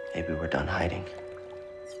 Maybe we're done hiding.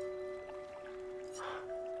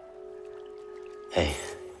 Hey,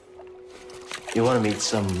 you want to meet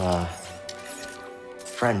some,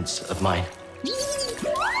 friends of mine?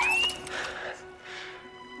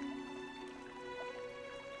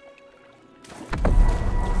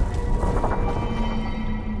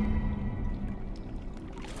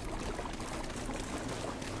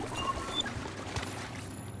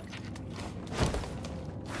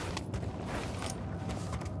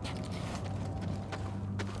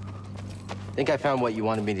 Think I found what you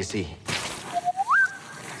wanted me to see.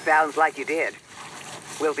 Sounds like you did.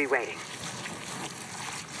 We'll be waiting.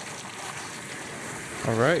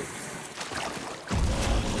 All right.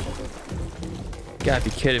 Gotta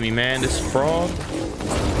be kidding me, man. This frog.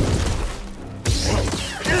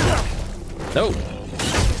 Nope.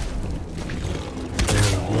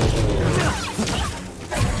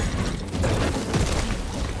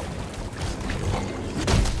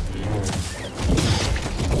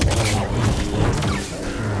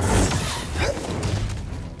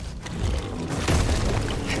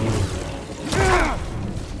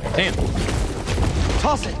 Damn.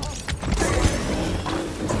 Toss it.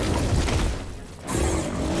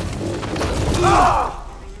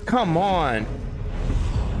 Come on.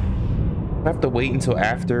 I have to wait until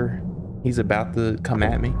after he's about to come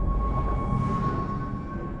at me.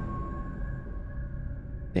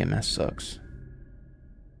 Damn, that sucks.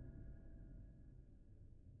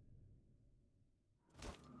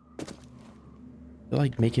 They're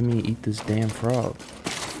like making me eat this damn frog.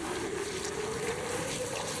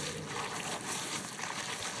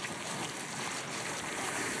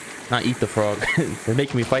 Not eat the frog. They're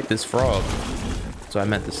making me fight this frog. That's what I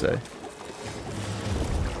meant to say.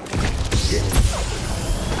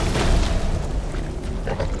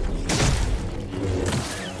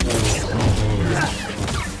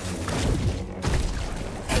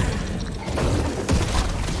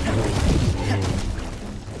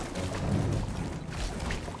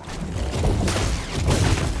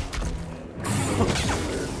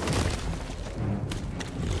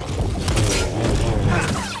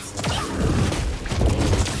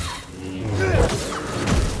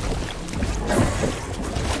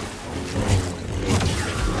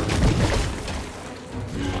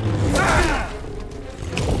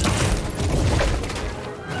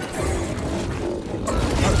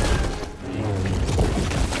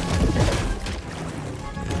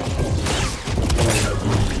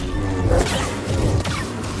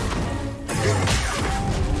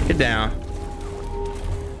 Down.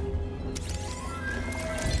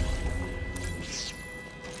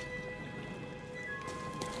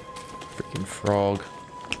 Freaking frog.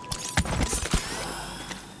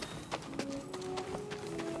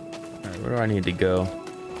 Alright, where do I need to go?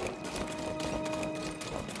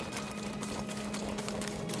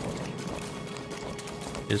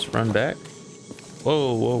 Just run back?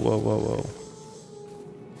 Whoa, whoa, whoa, whoa, whoa.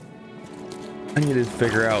 I need to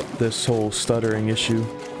figure out this whole stuttering issue.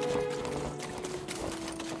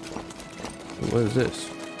 What is this?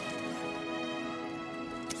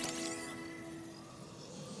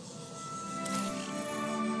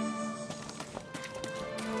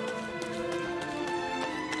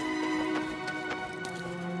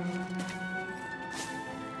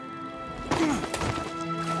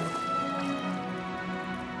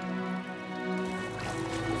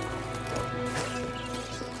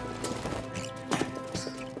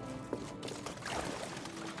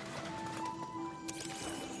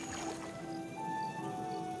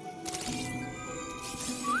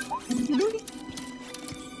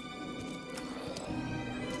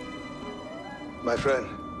 My friend,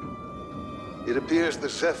 it appears the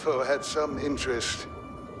Zepho had some interest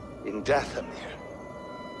in Dathomir.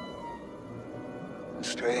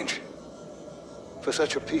 Strange. For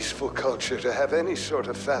such a peaceful culture to have any sort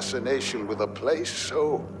of fascination with a place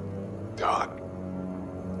so dark.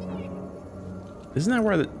 Isn't that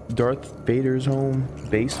where the Darth Vader's home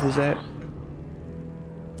base was at?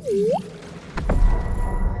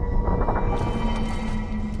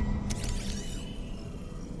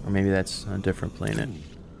 Or maybe that's a different planet.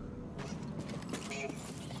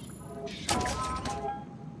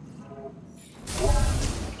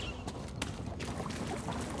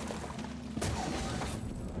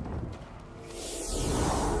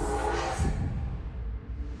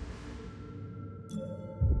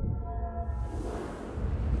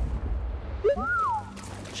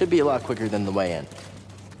 Should be a lot quicker than the way in.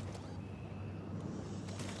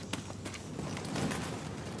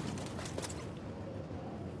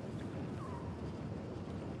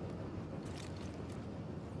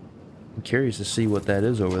 I'm curious to see what that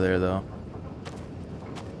is over there, though.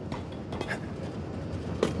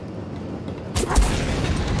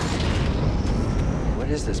 What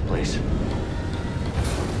is this place?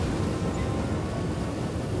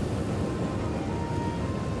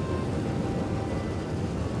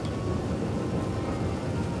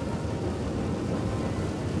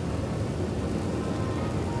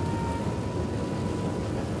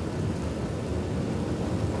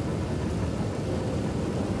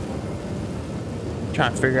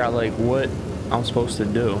 Trying to figure out like what I'm supposed to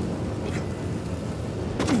do.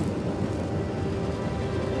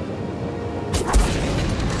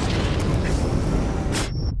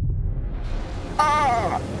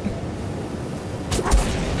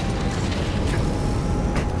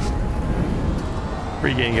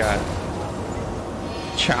 Freaking got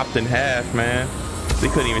chopped in half, man. They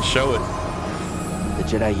couldn't even show it. The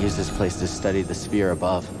Jedi used this place to study the sphere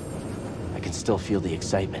above. I can still feel the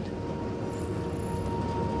excitement.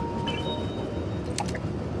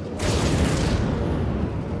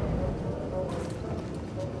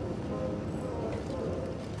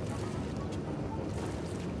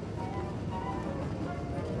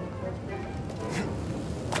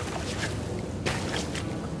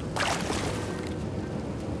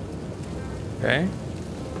 Okay.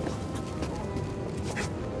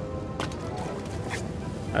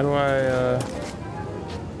 How do I,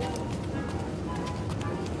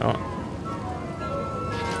 oh.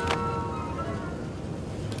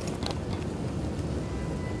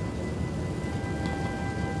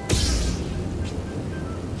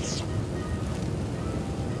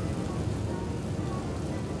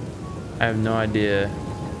 I have no idea.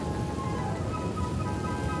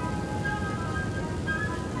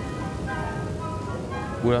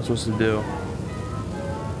 What else was to do?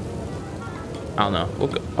 I don't know.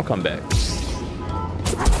 I'll come back.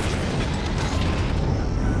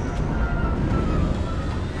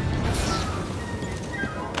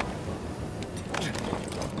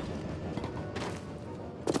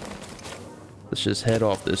 Let's just head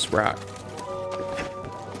off this rock.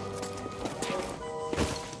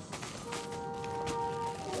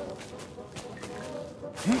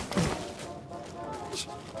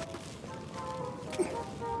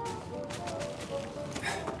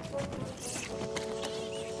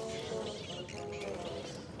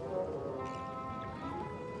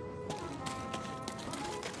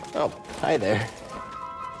 Oh, hi there.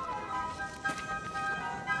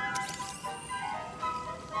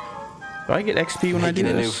 Do I get XP when I do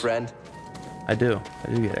this? Making a new friend? I do.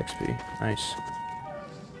 I do get XP. Nice.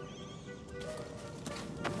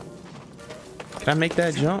 Can I make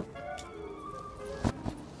that jump?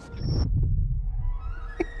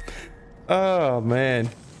 Oh, man.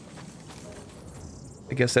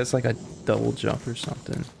 I guess that's like a double jump or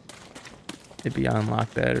something. Maybe I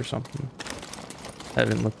unlock that or something. I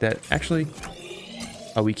haven't looked at. Actually,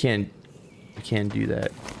 oh, we can do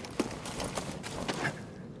that.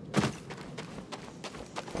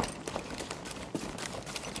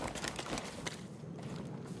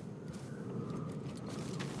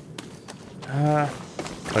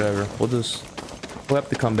 Whatever. We'll have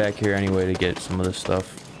to come back here anyway to get some of this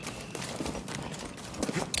stuff.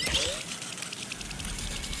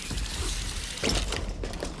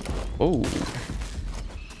 Oh.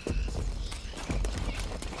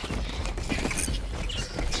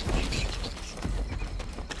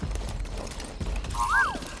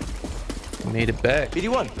 Made it back.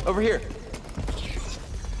 BD1, over here.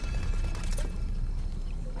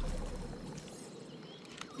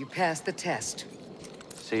 You passed the test.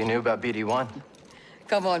 So you knew about BD1?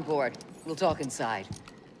 Come on board. We'll talk inside.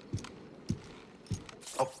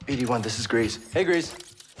 Oh, BD1, this is Grease. Hey, Grease.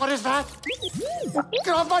 What is that? Get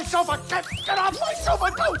off my sofa! Get off my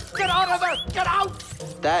sofa! Don't! Get out of there! Get out!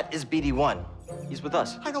 That is BD1. He's with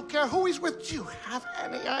us. I don't care who he's with. Do you have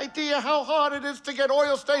any idea how hard it is to get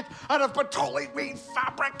oil stains out of petroleum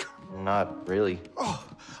fabric? Not really. Oh,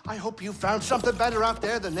 I hope you found something better out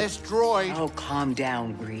there than this droid. Oh, calm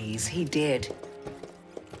down, Grease. He did.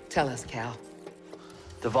 Tell us, Cal.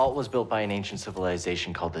 The vault was built by an ancient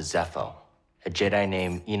civilization called the Zepho. A Jedi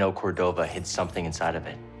named Eno Cordova hid something inside of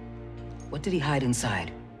it. What did he hide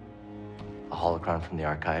inside? A holocron from the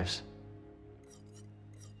archives.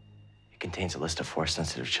 It contains a list of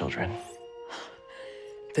Force-sensitive children.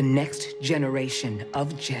 The next generation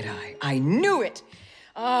of Jedi. I knew it!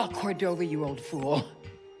 Oh, Cordova, you old fool.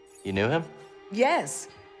 You knew him? Yes,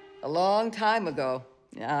 a long time ago.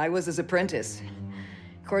 I was his apprentice.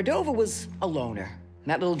 Cordova was a loner.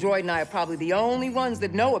 That little droid and I are probably the only ones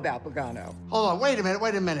that know about Pagano. Hold on, wait a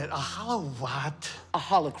minute. A holo what? A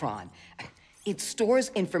holocron. It stores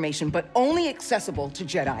information, but only accessible to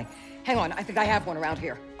Jedi. Hang on, I think I have one around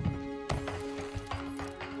here.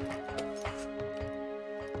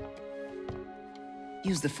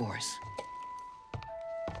 Use the Force.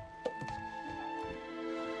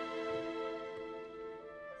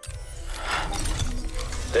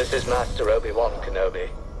 This is Master Obi-Wan Kenobi.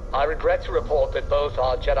 I regret to report that both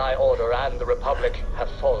our Jedi Order and the Republic have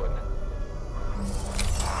fallen.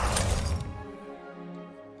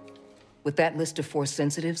 With that list of Force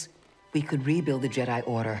sensitives, we could rebuild the Jedi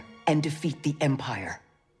Order and defeat the Empire.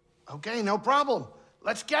 Okay, no problem.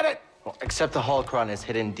 Let's get it. Well, except the holocron is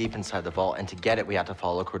hidden deep inside the vault, and to get it, we have to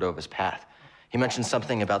follow Cordova's path. He mentioned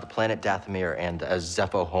something about the planet Dathomir and a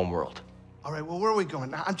Zepho homeworld. All right, well, where are we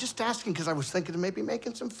going? Now, I'm just asking because I was thinking of maybe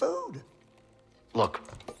making some food. Look,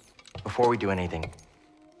 before we do anything,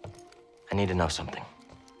 I need to know something.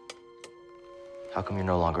 How come you're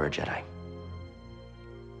no longer a Jedi?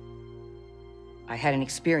 I had an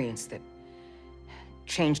experience that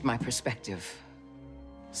changed my perspective.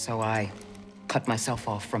 So I cut myself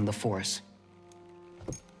off from the Force.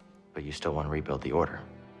 But you still want to rebuild the Order.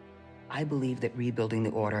 I believe that rebuilding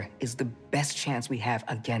the Order is the best chance we have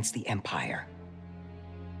against the Empire.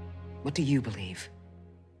 What do you believe?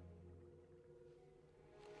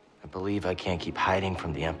 I believe I can't keep hiding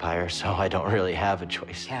from the Empire, so I don't really have a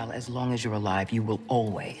choice. Cal, as long as you're alive, you will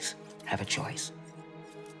always have a choice.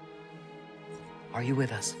 Are you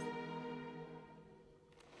with us?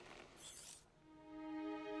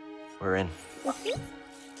 We're in.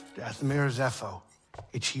 Dathomir Zepho,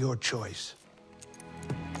 it's your choice.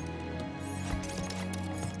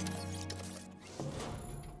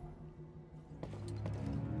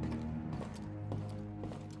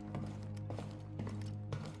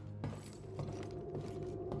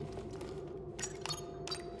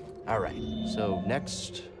 All right, so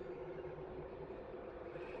next...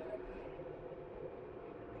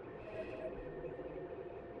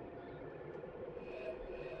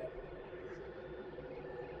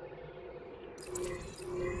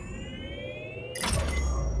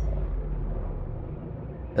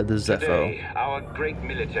 At the Zepho. Today, our great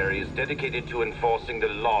military is dedicated to enforcing the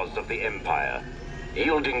laws of the Empire,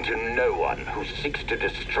 yielding to no one who seeks to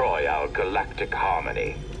destroy our galactic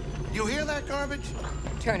harmony. You hear that garbage?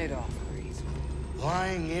 Turn it off, please.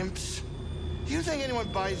 Lying imps. Do you think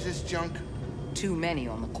anyone buys this junk? Too many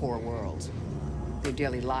on the core worlds. Their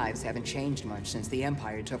daily lives haven't changed much since the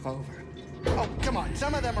Empire took over. Oh, come on.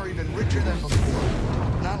 Some of them are even richer than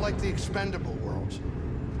before. Not like the expendable worlds.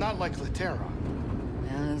 Not like Laterra.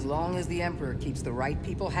 And as long as the Emperor keeps the right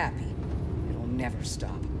people happy, it'll never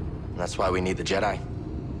stop. That's why we need the Jedi.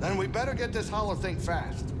 Then we better get this hollow thing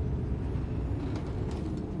fast.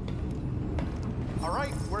 All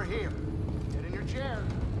right, we're here. Get in your chair.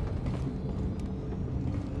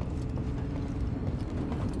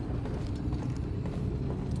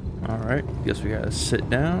 All right, guess we gotta sit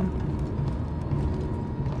down.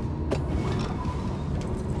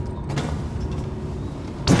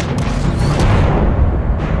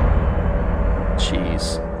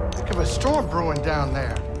 Jeez. Think of a storm brewing down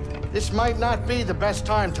there. This might not be the best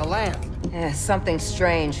time to land. Something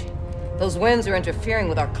strange. Those winds are interfering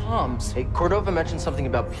with our comms. Hey, Cordova mentioned something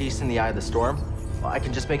about peace in the eye of the storm. Well, I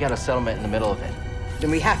can just make out a settlement in the middle of it.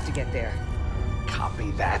 Then we have to get there.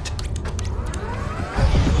 Copy that.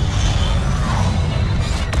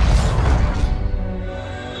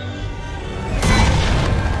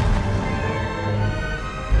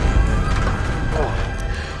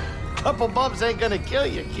 Couple bumps ain't gonna kill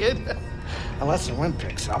you, kid. Unless the wind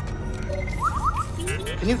picks up.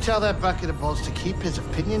 Can you tell that bucket of balls to keep his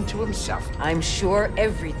opinion to himself? I'm sure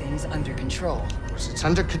everything's under control. Of course it's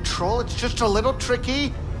under control. It's just a little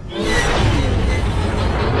tricky.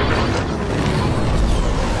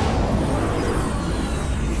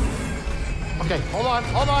 Okay, hold on,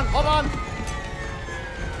 hold on, hold on.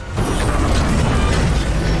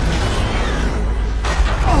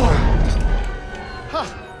 Oh. Huh.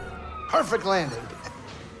 Perfect landing.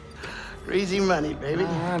 Easy money, baby.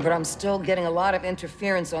 But I'm still getting a lot of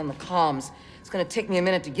interference on the comms. It's gonna take me a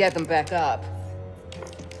minute to get them back up.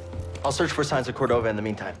 I'll search for signs of Cordova in the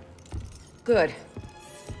meantime. Good.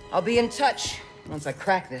 I'll be in touch once I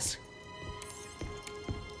crack this.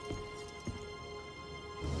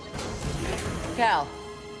 Cal,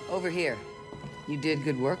 over here. You did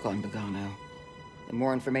good work on Bogano. The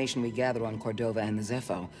more information we gather on Cordova and the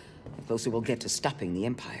Zepho, the closer we'll get to stopping the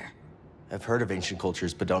Empire. I've heard of ancient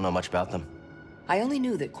cultures, but don't know much about them. I only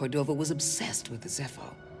knew that Cordova was obsessed with the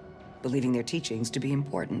Zepho, believing their teachings to be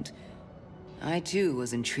important. I, too,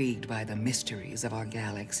 was intrigued by the mysteries of our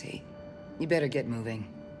galaxy. You better get moving.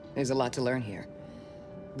 There's a lot to learn here.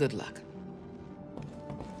 Good luck.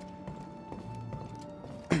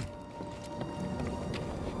 All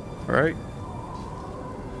right.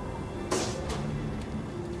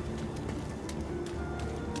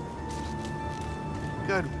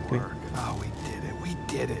 Good work. Oh, we did it. We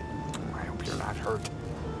did it. I hope you're not hurt.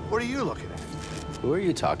 What are you looking at? Who are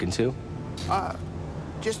you talking to?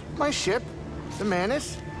 Just my ship, the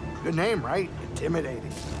Manus. Good name, right?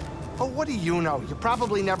 Intimidating. Oh, what do you know? You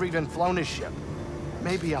probably never even flown a ship.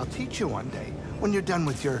 Maybe I'll teach you one day, when you're done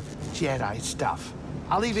with your Jedi stuff.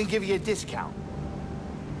 I'll even give you a discount.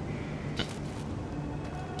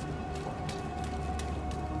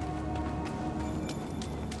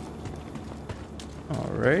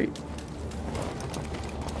 All right.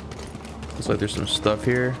 Looks like there's some stuff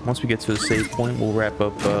here. Once we get to a save point, we'll wrap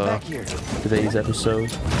up today's episode.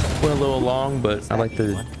 Went a little long, but I like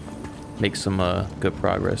to make some good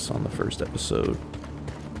progress on the first episode.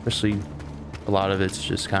 Especially a lot of it's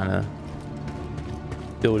just kind of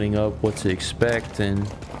building up what to expect and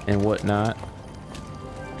whatnot.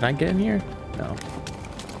 Can I get in here? No.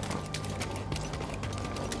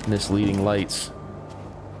 Misleading lights.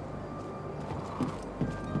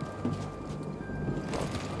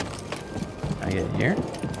 Can I get in here?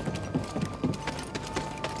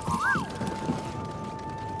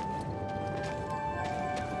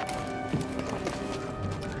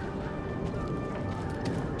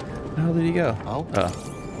 Where did he go? Oh.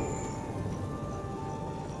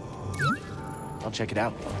 I'll check it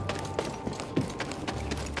out.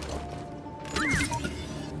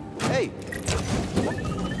 Hey!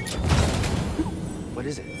 What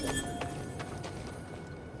is it?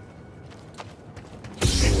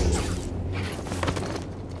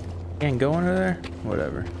 Can't go under there?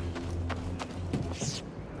 Whatever.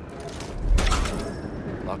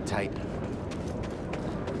 Lock tight.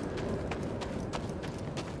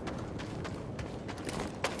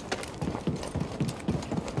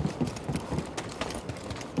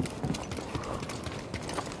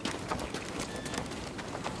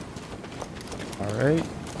 Alright.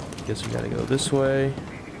 Guess we gotta go this way.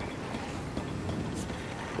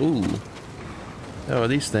 Ooh. Oh, are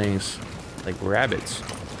these things like rabbits?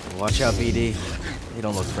 Watch out, BD. They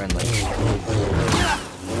don't look friendly.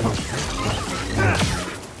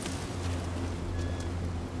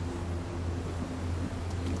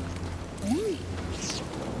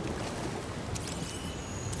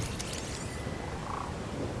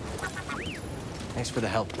 Thanks for the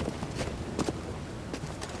help.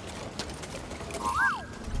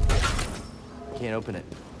 Can't open it.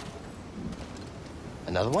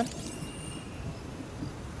 Another one?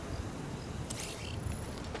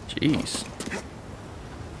 Jeez.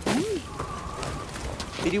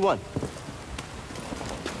 BD1.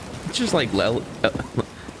 It's just like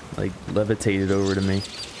like levitated over to me.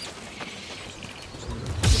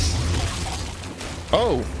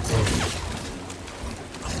 Oh.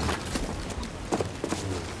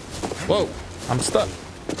 Whoa, I'm stuck.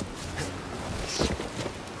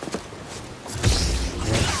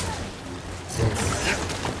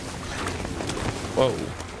 Whoa.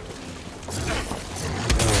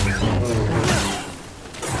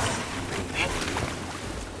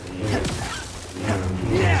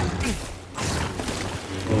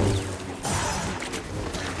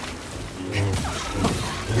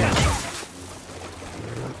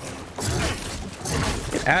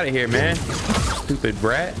 Get out of here, man. Stupid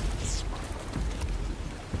brat.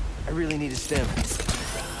 I really need a stem.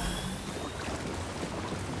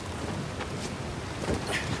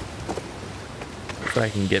 So I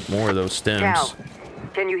can get more of those stems. Cal,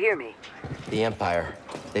 can you hear me? The Empire.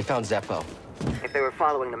 They found Zeppo. If they were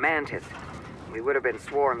following the Mantis, we would have been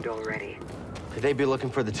swarmed already. Could they be looking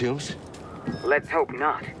for the tombs? Let's hope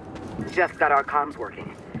not. Just got our comms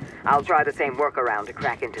working. I'll try the same workaround to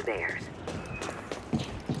crack into theirs.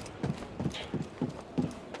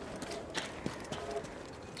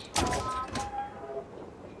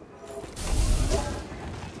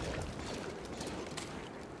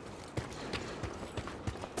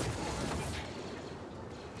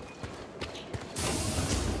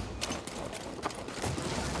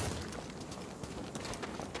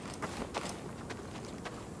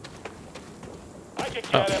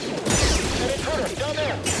 Get him. An intruder, down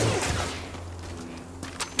there.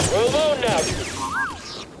 We're alone now.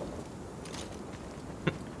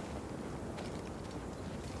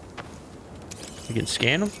 You can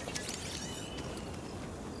scan them?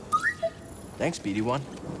 Thanks, BD1.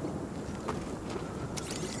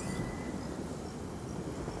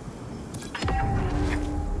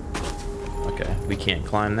 Okay, we can't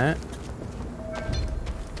climb that.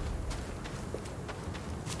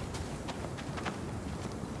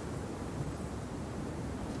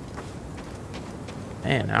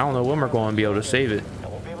 Man, I don't know when we're going to be able to save it. No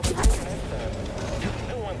one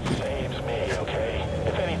saves me, okay?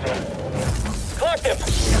 If anything. Collect him!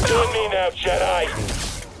 On me now, Jedi!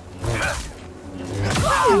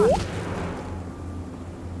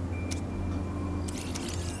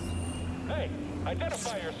 Hey,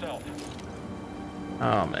 identify yourself.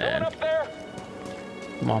 Oh, man. Up there?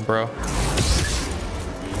 Come on, bro.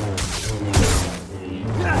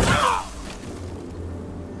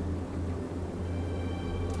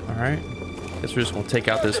 Alright. Guess we're just gonna take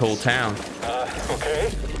out this whole town.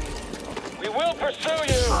 Okay. We will pursue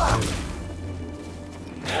you!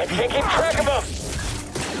 I can't keep track of him!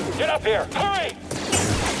 Get up here! Hurry!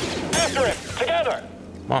 After him! Together!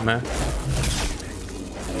 Come on, man.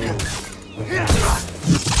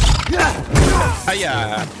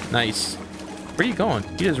 Hiya! Nice. Where you going?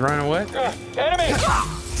 You just running away? Enemy!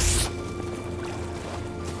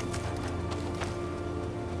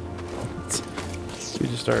 We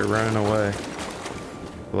just started running away.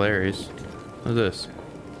 Hilarious. What's this?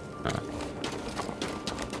 Oh.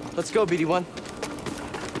 Let's go, BD1.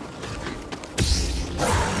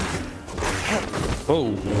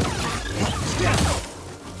 Whoa.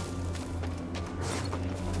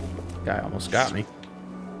 Guy almost got me.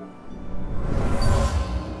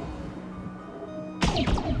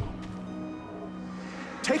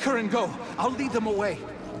 Take her and go. I'll lead them away.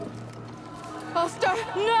 Oh, Star,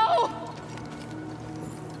 no!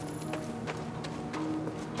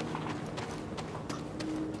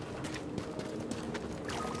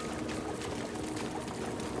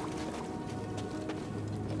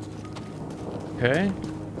 Okay.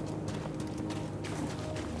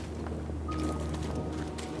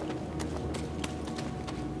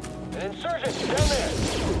 An insurgent down there.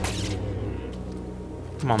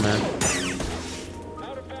 Come on, man.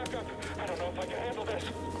 Out of backup. I don't know if I can handle this.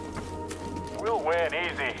 We'll win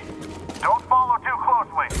easy. Don't follow too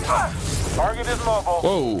closely. Target is mobile.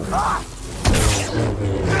 Whoa. Just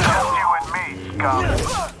you and me, scum.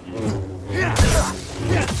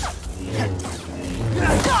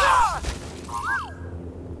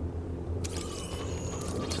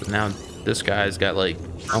 So now this guy's got like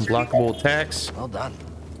unblockable attacks. Well done.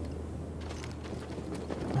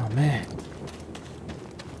 Oh man.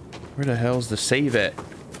 Where the hell's the save at?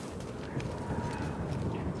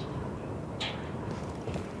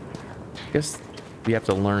 I guess we have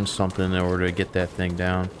to learn something in order to get that thing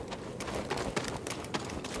down.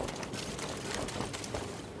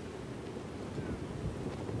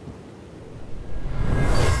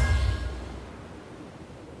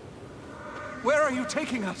 Where are you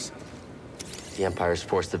taking us? The Empire's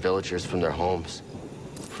forced the villagers from their homes.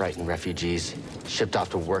 Frightened refugees, shipped off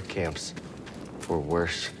to work camps. Or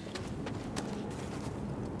worse.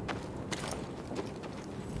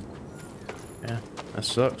 Yeah, that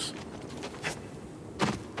sucks.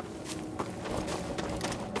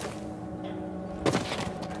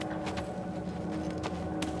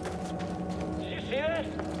 Did you see that?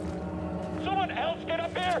 Someone else get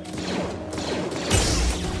up here!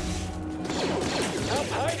 Stop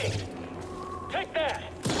hiding! Take that!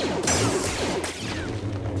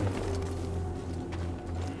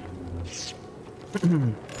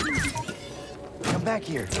 Come back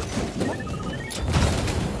here.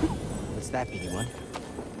 What's that, BD1?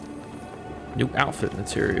 New outfit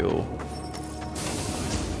material.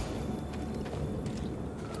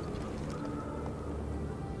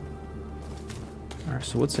 Alright,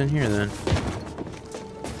 so what's in here then?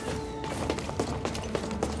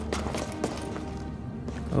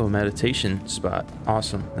 Oh, meditation spot.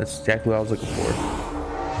 Awesome. That's exactly what I was looking for.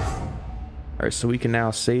 Alright, so we can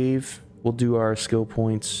now save. We'll do our skill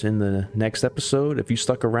points in the next episode. If you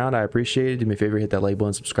stuck around, I appreciate it. Do me a favor, hit that like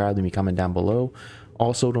button, subscribe, leave me a comment down below.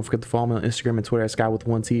 Also, don't forget to follow me on Instagram and Twitter at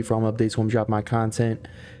Sky1T for all my updates when we drop my content.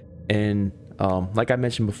 And like I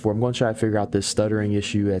mentioned before, I'm going to try to figure out this stuttering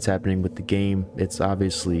issue that's happening with the game. It's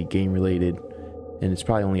obviously game related, and it's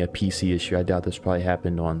probably only a PC issue. I doubt this probably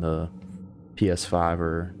happened on the PS5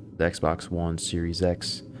 or the Xbox One Series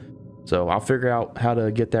X. So I'll figure out how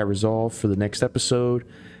to get that resolved for the next episode.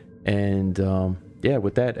 And yeah,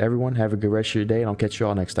 with that, everyone, have a good rest of your day, and I'll catch you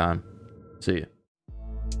all next time. See ya.